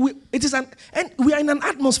 It is and we are in an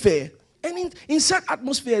atmosphere. And in such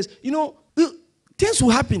atmospheres, things will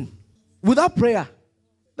happen without prayer.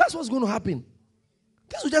 That's what's going to happen.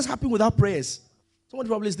 Things will just happen without prayers. Somebody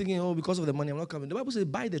probably is thinking, because of the money, I'm not coming. The Bible says,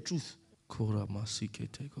 buy the truth.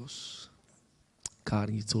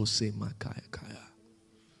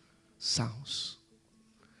 Sounds.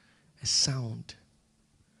 A sound.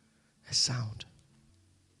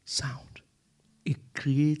 It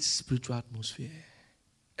creates spiritual atmosphere,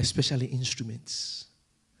 especially instruments.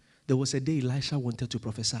 There was a day Elisha wanted to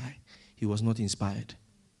prophesy. He was not inspired.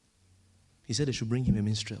 He said they should bring him a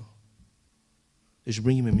minstrel.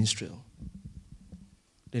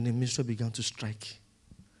 Then the minstrel began to strike.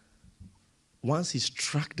 Once he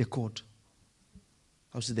struck the chord,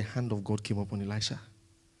 obviously the hand of God came upon Elisha.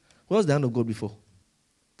 What was the hand of God before?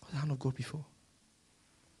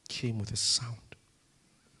 Came with a sound.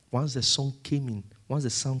 Once the sound came in,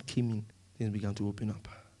 things began to open up.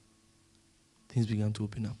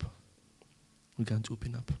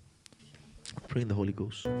 Pray in the Holy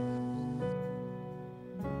Ghost.